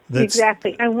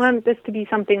 Exactly. I want this to be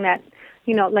something that,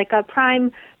 like a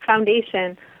prime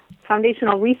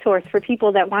foundational resource for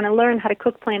people that want to learn how to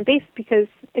cook plant-based, because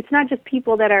it's not just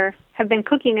people that have been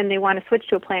cooking and they want to switch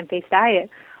to a plant-based diet.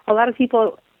 A lot of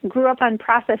people grew up on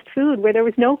processed food where there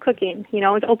was no cooking.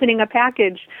 It's opening a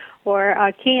package or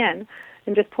a can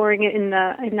and just pouring it in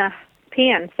the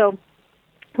pan. So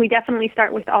we definitely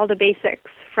start with all the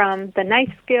basics, from the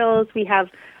knife skills. We have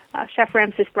Chef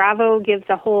Ramses Bravo gives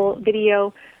a whole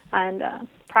video on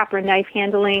proper knife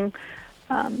handling.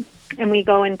 And we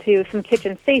go into some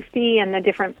kitchen safety and the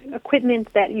different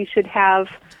equipment that you should have,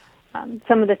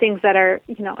 some of the things that are,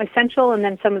 essential, and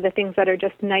then some of the things that are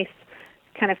just nice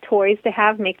kind of toys to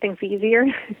have, make things easier.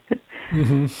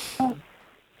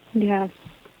 Yeah.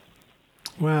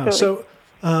 Wow. So,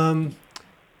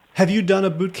 have you done a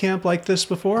boot camp like this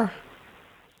before?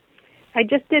 I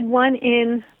just did one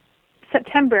in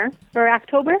September or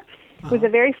October. It was the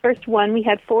very first one. We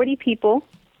had 40 people,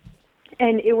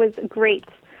 and it was great.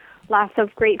 Lots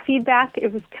of great feedback.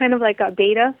 It was kind of like a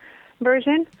beta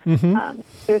version. It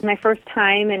was my first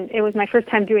time, and it was my first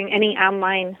time doing any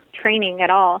online training at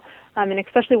all. And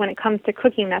especially when it comes to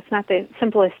cooking, that's not the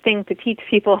simplest thing to teach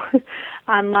people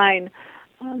online.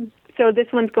 So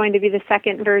this one's going to be the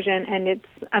second version, and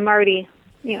I'm already,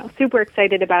 super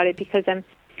excited about it because I'm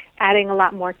adding a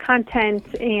lot more content,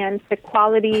 and the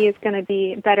quality is going to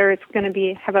be better. It's going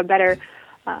to have a better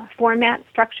format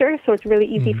structure, so it's really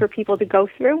easy for people to go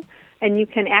through, and you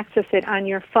can access it on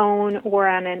your phone or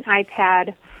on an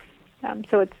iPad,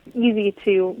 so it's easy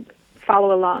to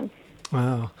follow along.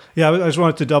 Wow. Yeah, I just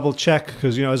wanted to double check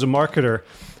because, as a marketer,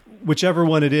 whichever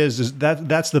one it is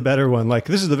that's the better one. Like,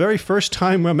 this is the very first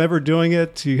time I'm ever doing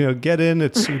it. Get in,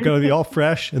 it's going to be all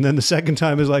fresh. And then the second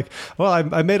time is like, well,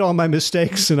 I made all my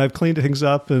mistakes and I've cleaned things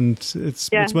up, and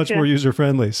it's much more user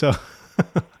friendly. So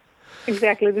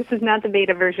exactly, this is not the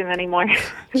beta version anymore.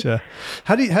 Sure.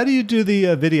 How do you do the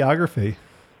videography?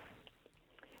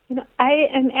 I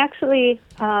am actually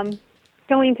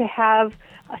going to have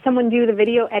someone do the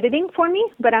video editing for me,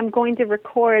 but I'm going to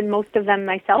record most of them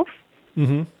myself.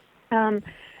 And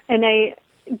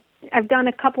I've done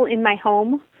a couple in my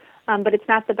home, but it's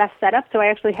not the best setup. So I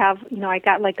actually have, I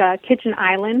got like a kitchen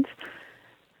island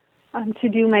to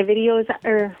do my videos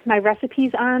or my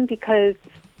recipes on, because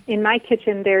in my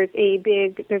kitchen there's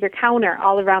a counter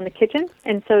all around the kitchen,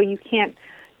 and so you can't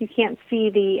see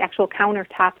the actual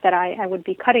countertop that I would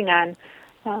be cutting on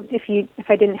if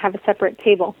I didn't have a separate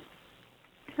table.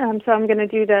 So I'm going to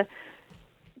do the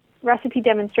recipe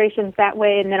demonstrations that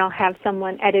way, and then I'll have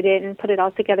someone edit it and put it all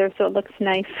together so it looks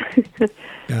nice.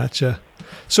 Gotcha.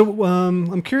 So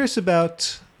I'm curious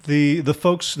about the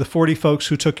 40 folks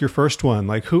who took your first one.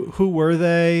 Like, who were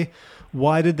they?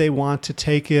 Why did they want to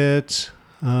take it?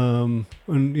 And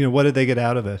what did they get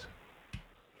out of it?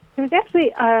 There was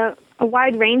actually a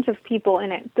wide range of people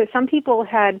in it. So some people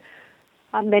had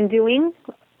been doing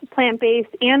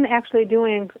plant-based and actually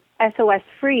doing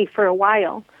SOS-free for a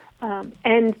while.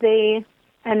 And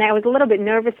I was a little bit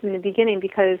nervous in the beginning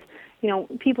because,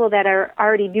 people that are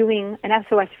already doing an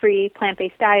SOS-free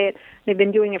plant-based diet, they've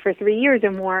been doing it for 3 years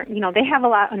or more, they have a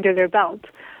lot under their belt.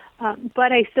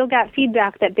 But I still got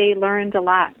feedback that they learned a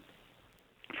lot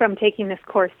from taking this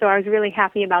course, so I was really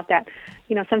happy about that.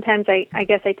 Sometimes I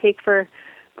guess I take for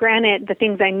granted the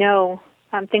things I know,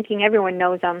 thinking everyone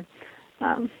knows them.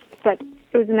 But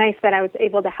it was nice that I was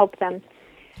able to help them.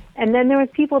 And then there was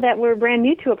people that were brand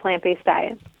new to a plant-based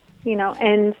diet,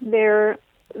 and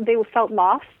they felt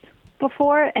lost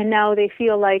before, and now they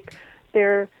feel like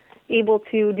they're able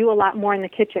to do a lot more in the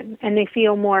kitchen, and they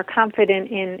feel more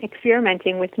confident in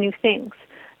experimenting with new things.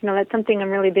 That's something I'm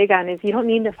really big on, is you don't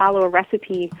need to follow a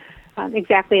recipe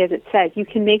exactly as it says. You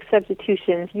can make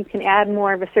substitutions. You can add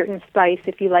more of a certain spice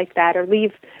if you like that, or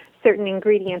leave certain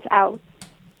ingredients out.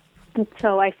 And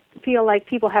so I feel like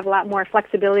people have a lot more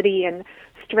flexibility and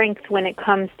strength when it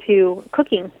comes to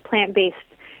cooking plant-based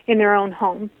in their own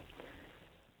home.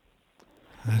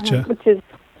 Gotcha.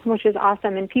 Which is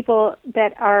awesome. And people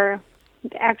that are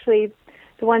actually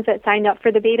the ones that signed up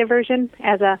for the beta version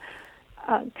as a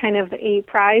kind of a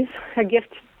prize, a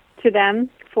gift to them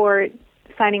for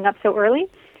signing up so early,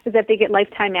 is that they get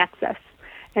lifetime access.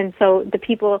 And so the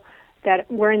people that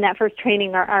were in that first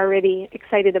training are already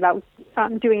excited about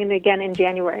doing it again in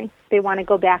January. They want to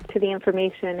go back to the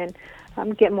information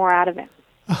and get more out of it.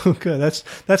 Oh, good.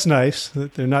 That's nice.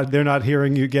 They're not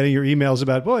hearing you, getting your emails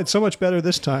about, boy, it's so much better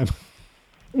this time.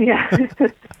 Yeah.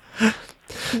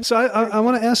 So I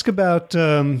want to ask about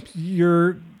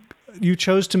you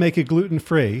chose to make it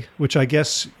gluten-free, which I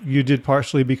guess you did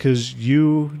partially because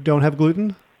you don't have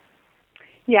gluten?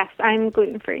 Yes, I'm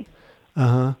gluten-free.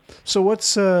 Uh-huh. So what's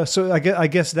so I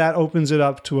guess that opens it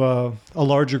up to a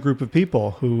larger group of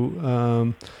people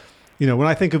who when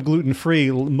I think of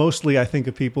gluten-free, mostly I think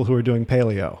of people who are doing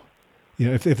paleo.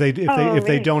 If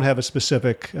they don't have a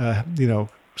specific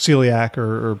celiac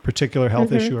or particular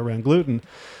health issue around gluten.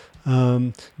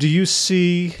 Do you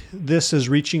see this as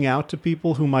reaching out to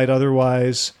people who might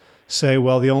otherwise say,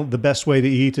 well, the best way to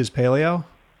eat is paleo?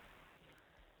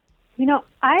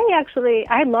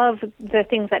 I love the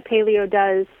things that paleo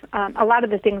does. A lot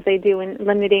of the things they do in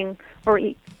limiting or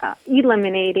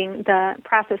eliminating the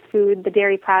processed food, the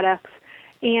dairy products.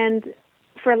 And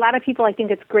for a lot of people, I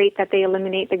think it's great that they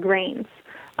eliminate the grains.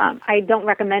 I don't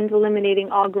recommend eliminating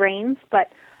all grains,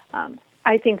 but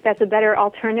I think that's a better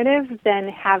alternative than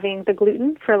having the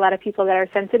gluten for a lot of people that are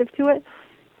sensitive to it.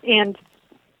 And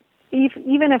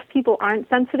even if people aren't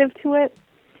sensitive to it,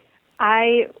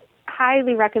 I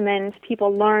highly recommend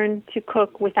people learn to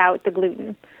cook without the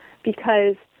gluten,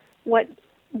 because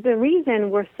the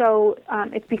reason we're so,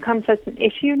 it's become such an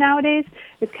issue nowadays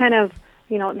is kind of,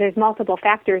 there's multiple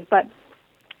factors, but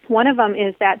one of them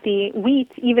is that the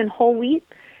wheat, even whole wheat,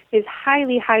 is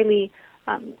highly, highly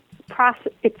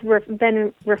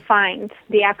been refined,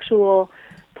 the actual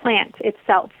plant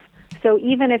itself. So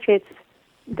even if it's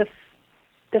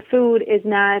the food is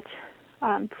not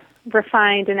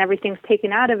refined and everything's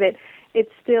taken out of it,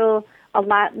 it's still a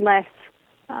lot less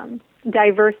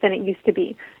diverse than it used to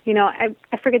be.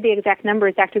 I forget the exact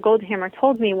numbers. Dr. Goldhammer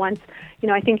told me once,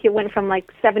 I think it went from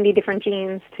like 70 different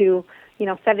genes to,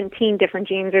 17 different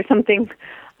genes or something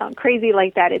crazy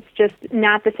like that. It's just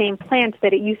not the same plant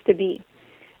that it used to be.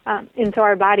 And so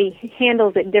our body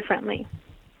handles it differently.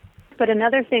 But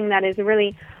another thing that is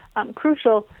really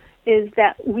crucial is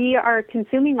that we are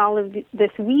consuming all of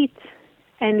this wheat,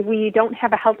 and we don't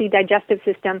have a healthy digestive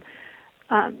system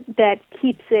that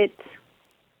keeps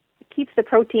the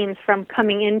proteins from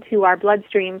coming into our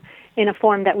bloodstream in a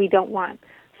form that we don't want.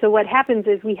 So what happens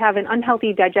is we have an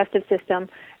unhealthy digestive system,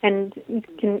 and you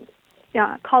can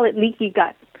call it leaky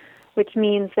gut, which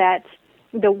means that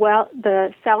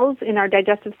the cells in our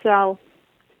digestive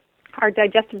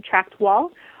tract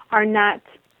wall are not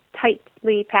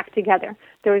tightly packed together.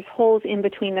 There's holes in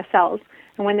between the cells.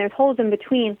 And when there's holes in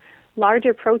between,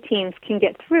 larger proteins can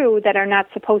get through that are not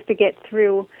supposed to get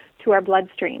through to our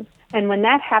bloodstream. And when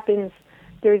that happens,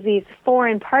 there's these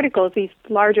foreign particles, these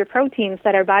larger proteins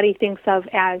that our body thinks of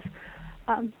as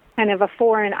kind of a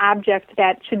foreign object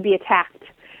that should be attacked.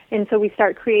 And so we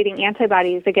start creating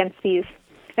antibodies against these.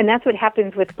 And that's what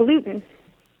happens with gluten.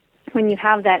 When you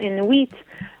have that in the wheat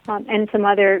and some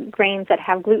other grains that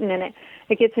have gluten in it,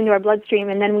 it gets into our bloodstream,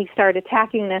 and then we start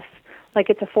attacking this like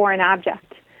it's a foreign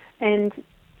object. And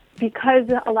because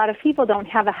a lot of people don't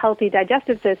have a healthy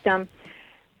digestive system,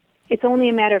 it's only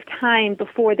a matter of time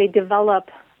before they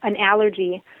develop an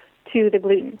allergy to the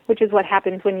gluten, which is what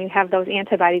happens when you have those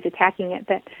antibodies attacking it.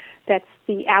 That's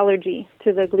the allergy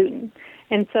to the gluten.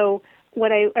 And so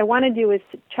what I want to do is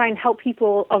try and help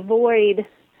people avoid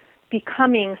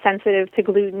becoming sensitive to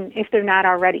gluten if they're not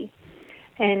already.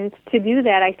 And to do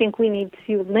that, I think we need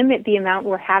to limit the amount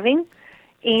we're having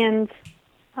and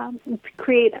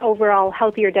create overall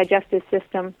healthier digestive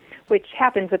system, which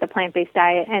happens with a plant-based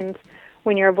diet. And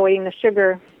when you're avoiding the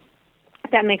sugar,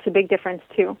 that makes a big difference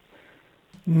too.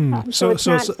 So it's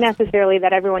not necessarily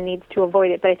that everyone needs to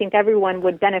avoid it, but I think everyone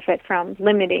would benefit from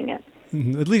limiting it.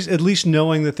 At least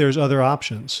knowing that there's other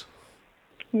options.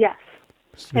 Yes,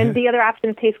 and the other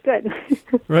options taste good.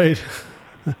 Right.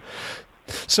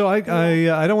 So I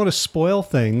don't want to spoil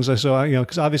things. So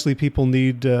because obviously people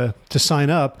need to sign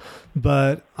up,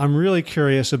 but I'm really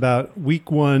curious about week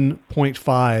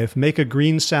 1.5. Make a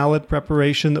green salad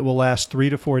preparation that will last 3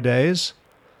 to 4 days.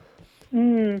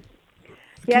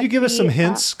 Can you give us some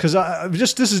hints? Because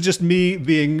this is just me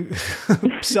being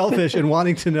selfish and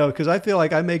wanting to know, because I feel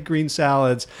like I make green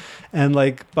salads and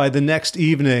like by the next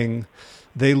evening,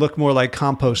 they look more like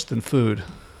compost than food.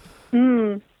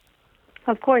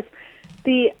 Of course.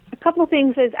 A couple of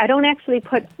things is I don't actually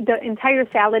put the entire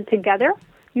salad together.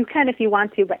 You can if you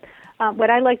want to, but what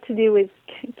I like to do is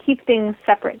keep things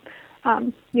separate.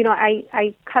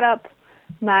 I cut up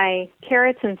my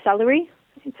carrots and celery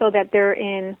so that they're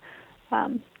in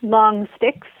long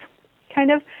sticks,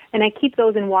 kind of, and I keep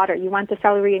those in water. You want the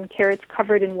celery and carrots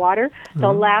covered in water.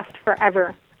 They'll last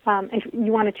forever. If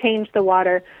you want to change the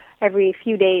water every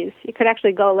few days. It could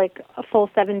actually go like a full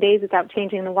 7 days without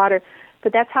changing the water.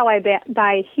 But that's how I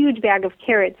buy a huge bag of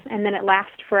carrots, and then it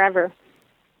lasts forever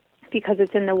because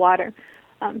it's in the water.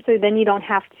 So then you don't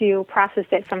have to process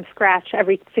it from scratch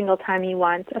every single time you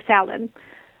want a salad.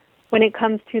 When it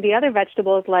comes to the other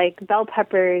vegetables like bell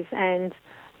peppers and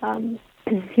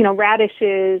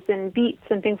radishes and beets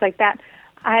and things like that,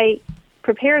 I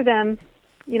prepare them.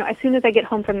 As soon as I get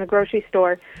home from the grocery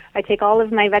store, I take all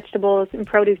of my vegetables and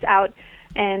produce out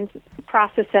and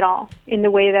process it all in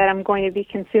the way that I'm going to be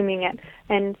consuming it.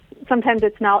 And sometimes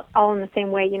it's not all in the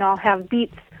same way. I'll have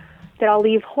beets that I'll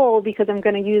leave whole because I'm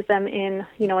going to use them in,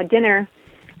 a dinner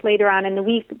later on in the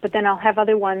week, but then I'll have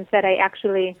other ones that I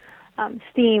actually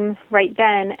steam right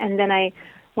then, and then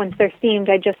once they're steamed,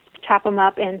 I just chop them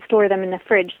up and store them in the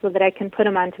fridge so that I can put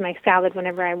them onto my salad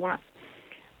whenever I want.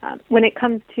 When it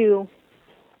comes to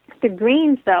the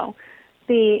greens, though,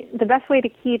 the best way to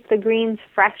keep the greens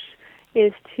fresh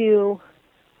is to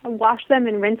wash them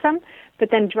and rinse them, but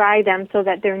then dry them so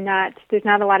that there's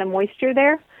not a lot of moisture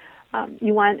there.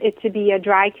 You want it to be a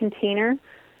dry container,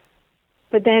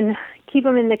 but then keep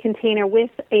them in the container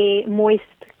with a moist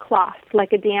cloth,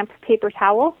 like a damp paper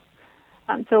towel.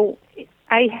 So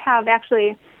I have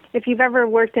actually, if you've ever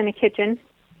worked in a kitchen,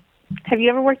 have you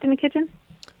ever worked in a kitchen?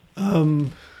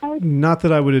 Not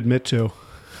that I would admit to.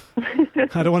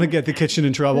 I don't want to get the kitchen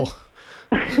in trouble.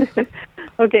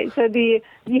 Okay, so you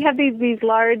have these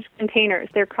large containers.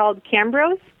 They're called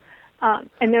Cambros,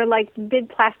 and they're like big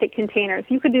plastic containers.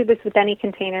 You could do this with any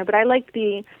container, but I like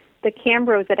the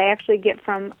Cambros that I actually get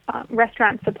from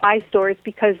restaurant supply stores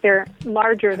because they're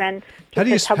larger than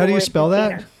just how do you spell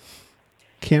container. that?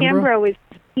 Cambro is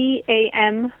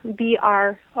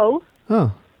Cambro. Oh,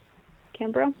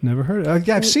 Cambro. never heard of it.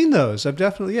 I've seen those. I've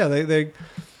definitely,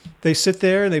 they sit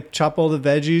there and they chop all the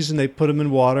veggies and they put them in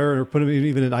water or put them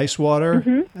even in ice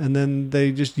water, and then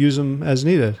they just use them as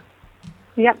needed.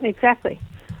 Yep, exactly.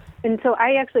 And so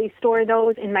I actually store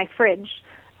those in my fridge.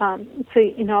 So,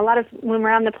 a lot of, when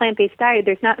we're on the plant-based diet,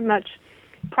 there's not much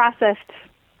processed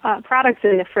products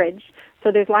in the fridge.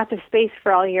 So there's lots of space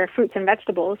for all your fruits and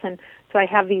vegetables. And so I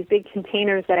have these big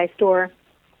containers that I store,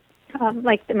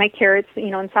 like my carrots,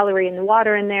 and celery and the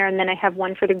water in there. And then I have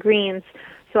one for the greens.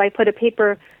 So I put a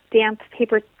damp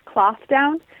paper cloth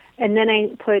down, and then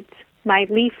I put my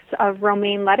leaves of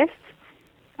romaine lettuce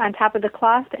on top of the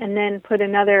cloth, and then put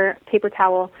another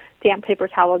damp paper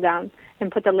towel down,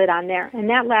 and put the lid on there. And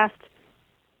that lasts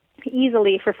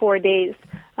easily for 4 days.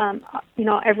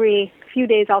 Every few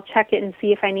days I'll check it and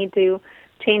see if I need to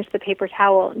change the paper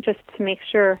towel just to make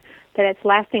sure that it's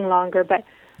lasting longer. But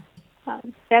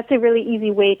that's a really easy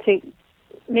way to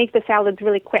make the salads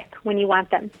really quick when you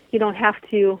want them. You don't have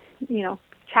to,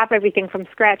 chop everything from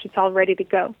scratch. It's all ready to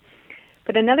go.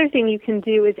 But another thing you can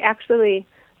do is actually,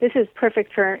 this is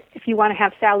perfect for if you want to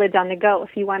have salads on the go,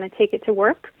 if you want to take it to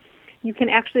work. You can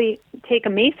actually take a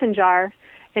mason jar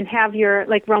and have your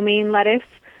romaine lettuce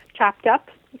chopped up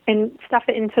and stuff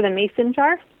it into the mason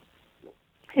jar,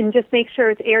 and just make sure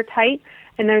it's airtight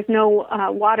and there's no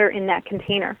water in that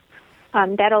container.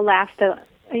 That'll last a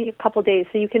couple days,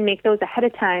 so you can make those ahead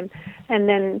of time and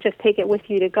then just take it with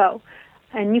you to go.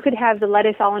 And you could have the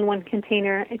lettuce all in one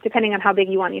container, depending on how big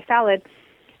you want your salad,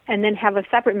 and then have a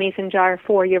separate mason jar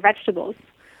for your vegetables.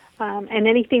 And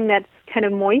anything that's kind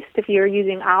of moist, if you're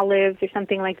using olives or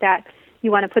something like that,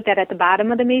 you want to put that at the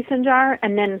bottom of the mason jar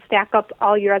and then stack up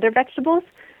all your other vegetables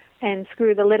and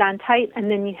screw the lid on tight,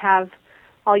 and then you have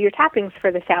all your toppings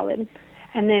for the salad.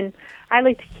 And then I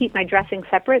like to keep my dressing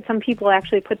separate. Some people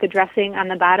actually put the dressing on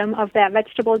the bottom of that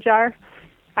vegetable jar.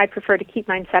 I prefer to keep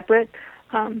mine separate.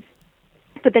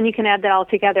 But then you can add that all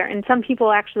together. And some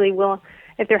people actually will,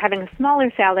 if they're having a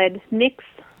smaller salad, mix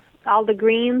all the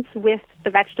greens with the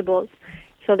vegetables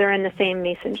so they're in the same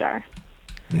mason jar.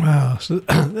 Wow, so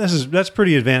that's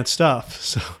pretty advanced stuff.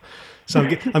 So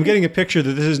I'm getting a picture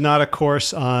that this is not a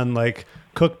course on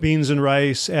cook beans and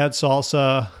rice, add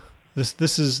salsa.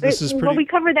 This is pretty. Well, we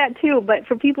cover that too, but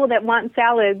for people that want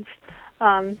salads,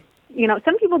 some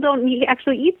people don't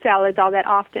actually eat salads all that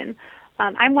often.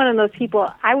 I'm one of those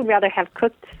people. I would rather have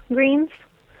cooked greens.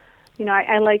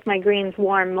 I like my greens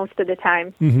warm most of the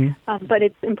time. Mm-hmm. But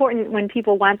it's important when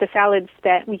people want the salads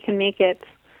that we can make it,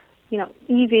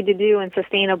 easy to do and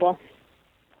sustainable.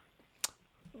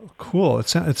 Cool.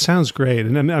 It sounds great.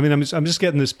 And I'm just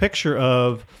getting this picture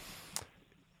of,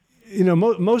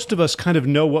 most of us kind of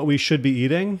know what we should be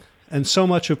eating. And so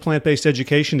much of plant-based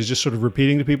education is just sort of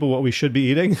repeating to people what we should be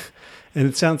eating. And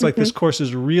it sounds like this course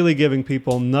is really giving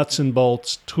people nuts and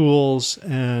bolts, tools,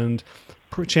 and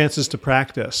chances to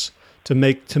practice to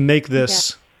make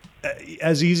this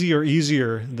as easy or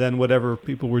easier than whatever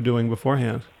people were doing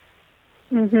beforehand.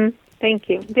 Mm-hmm. Thank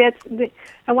you.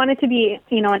 I want it to be,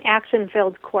 an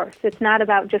action-filled course. It's not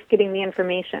about just getting the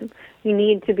information. You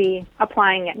need to be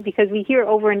applying it because we hear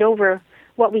over and over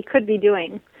what we could be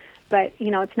doing, but,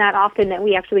 it's not often that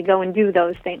we actually go and do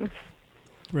those things.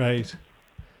 Right.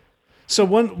 So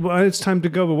it's time to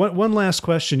go, but one last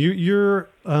question. You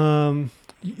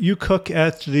cook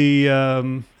at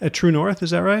at True North, is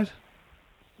that right?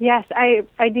 Yes,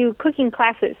 I do cooking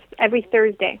classes every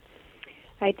Thursday.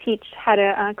 I teach how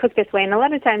to cook this way, and a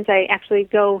lot of times I actually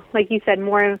go, like you said,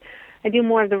 I do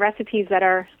more of the recipes that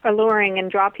are alluring and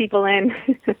draw people in.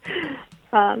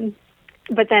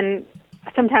 But then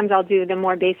sometimes I'll do the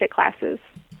more basic classes.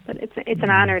 But it's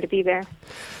an honor to be there.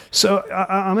 So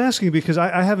I'm asking because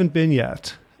I haven't been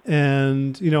yet.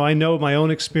 And, I know my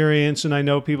own experience and I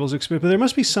know people's experience, but there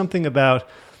must be something about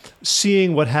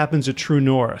seeing what happens at True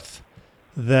North,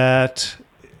 that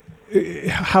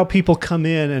how people come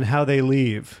in and how they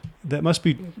leave That must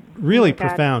be really God.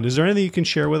 profound. Is there anything you can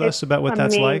share with us about what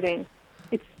that's like? Amazing.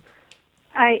 It's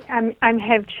I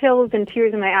have chills and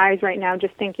tears in my eyes right now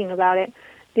just thinking about it.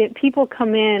 That people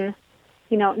come in,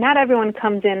 not everyone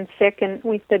comes in sick and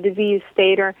with the disease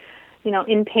state or,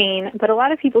 in pain, but a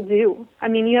lot of people do. I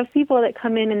mean, you have people that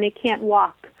come in and they can't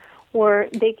walk or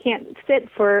they can't sit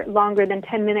for longer than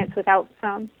 10 minutes without,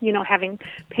 having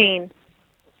pain.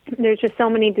 There's just so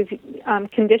many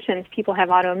conditions. People have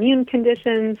autoimmune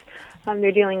conditions.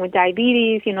 They're dealing with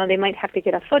diabetes. They might have to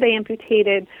get a foot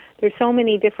amputated. There's so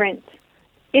many different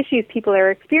issues people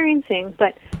are experiencing.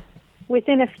 But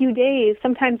within a few days,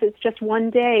 sometimes it's just one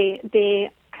day, they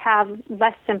have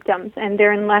less symptoms and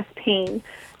they're in less pain.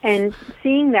 And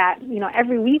seeing that,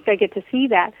 every week I get to see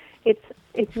that.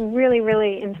 It's really,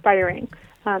 really inspiring.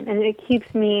 And it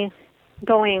keeps me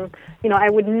going. I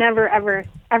would never, ever,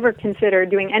 ever consider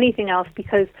doing anything else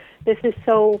because this is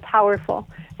so powerful.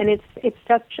 And it's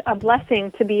such a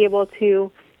blessing to be able to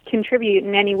contribute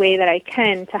in any way that I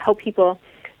can to help people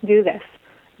do this,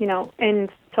 And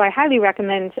so I highly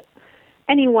recommend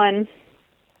anyone,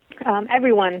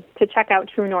 everyone to check out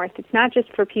True North. It's not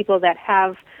just for people that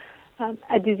have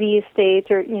a disease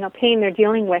state or, pain they're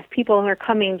dealing with. People are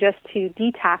coming just to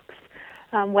detox.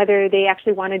 Whether they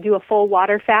actually want to do a full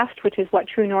water fast, which is what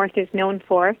True North is known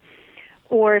for,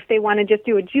 or if they want to just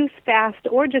do a juice fast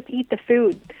or just eat the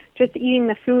food. Just eating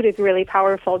the food is really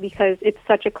powerful because it's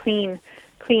such a clean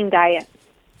diet.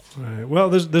 Right. Well,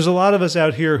 there's a lot of us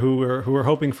out here who are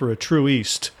hoping for a True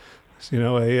East,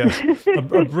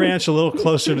 a branch a little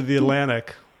closer to the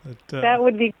Atlantic. But, that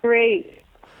would be great.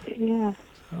 Yeah.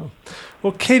 Oh.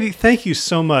 Well, Katie, thank you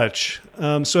so much.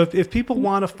 So if people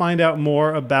want to find out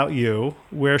more about you,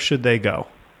 where should they go?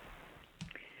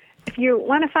 If you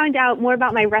want to find out more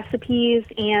about my recipes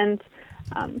and,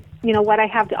 what I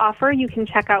have to offer, you can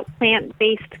check out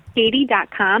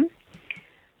plantbasedkatie.com.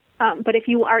 But if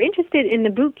you are interested in the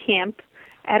boot camp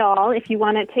at all, if you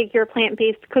want to take your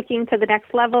plant-based cooking to the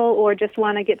next level or just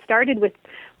want to get started with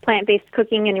plant-based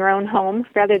cooking in your own home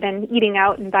rather than eating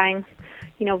out and buying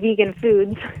vegan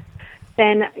foods,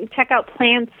 then check out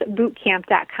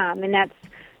plantsbootcamp.com, and that's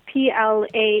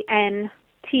PLANTZ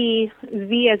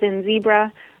as in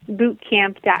zebra,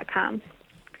 bootcamp.com.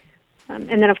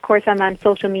 And then, of course, I'm on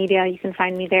social media. You can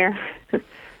find me there.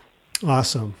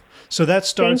 Awesome. So that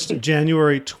starts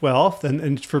January 12th,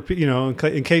 and for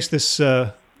in case this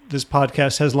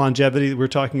podcast has longevity, we're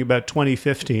talking about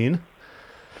 2015.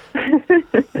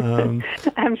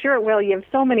 I'm sure it will. You have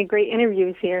so many great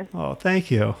interviews here. Oh, thank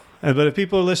you. But if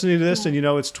people are listening to this and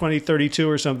it's 2032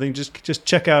 or something, just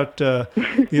check out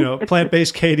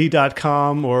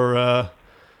plantbasedkatie.com or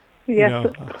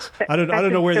yes. I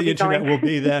don't know where the internet will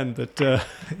be then, but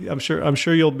I'm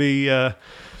sure you'll be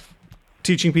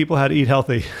teaching people how to eat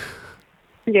healthy.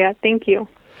 Yeah, thank you.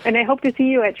 And I hope to see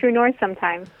you at True North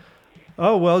sometime.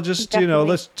 Oh, well, just, Definitely.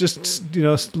 let's just,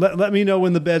 let me know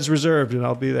when the bed's reserved and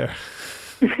I'll be there.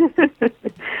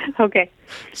 Okay.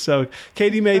 So,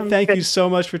 Katie May, thank you so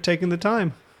much for taking the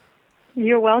time.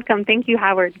 You're welcome. Thank you,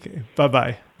 Howard. Okay.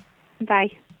 Bye-bye.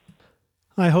 Bye.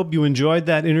 I hope you enjoyed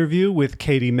that interview with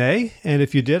Katie May. And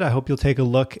if you did, I hope you'll take a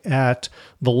look at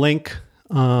the link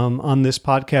on this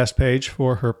podcast page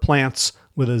for her Plants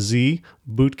with a Z,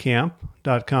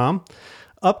 bootcamp.com.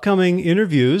 Upcoming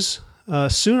interviews.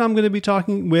 Soon I'm going to be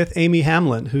talking with Amy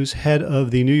Hamlin, who's head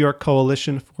of the New York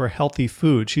Coalition for Healthy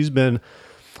Food. She's been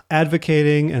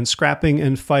advocating and scrapping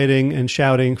and fighting and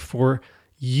shouting for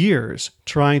years,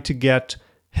 trying to get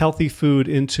healthy food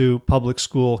into public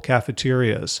school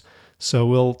cafeterias. So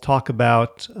we'll talk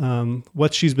about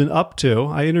what she's been up to.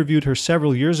 I interviewed her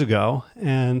several years ago,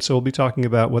 and so we'll be talking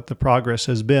about what the progress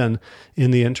has been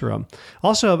in the interim.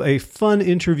 Also have a fun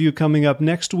interview coming up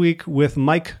next week with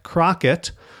Mike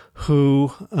Crockett,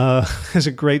 who has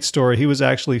a great story. He was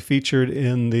actually featured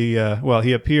in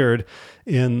he appeared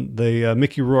in the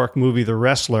Mickey Rourke movie, The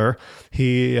Wrestler.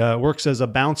 He works as a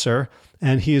bouncer,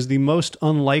 and he is the most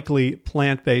unlikely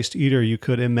plant-based eater you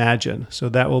could imagine. So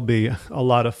that will be a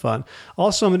lot of fun.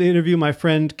 Also, I'm going to interview my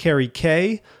friend Carrie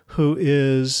Kay, who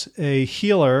is a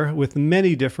healer with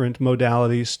many different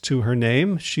modalities to her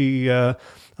name.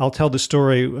 I'll tell the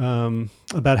story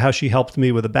about how she helped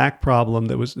me with a back problem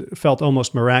that felt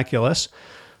almost miraculous.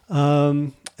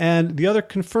 And the other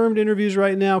confirmed interviews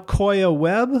right now, Koya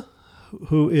Webb,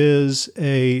 who is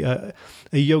a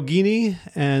yogini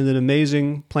and an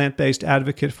amazing plant-based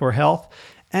advocate for health.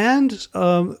 And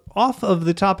off of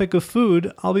the topic of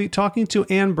food, I'll be talking to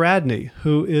Anne Bradney,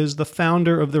 who is the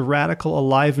founder of the Radical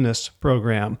Aliveness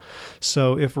program.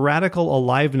 So if Radical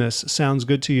Aliveness sounds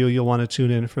good to you, you'll want to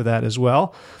tune in for that as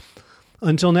well.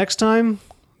 Until next time,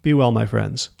 be well, my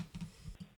friends.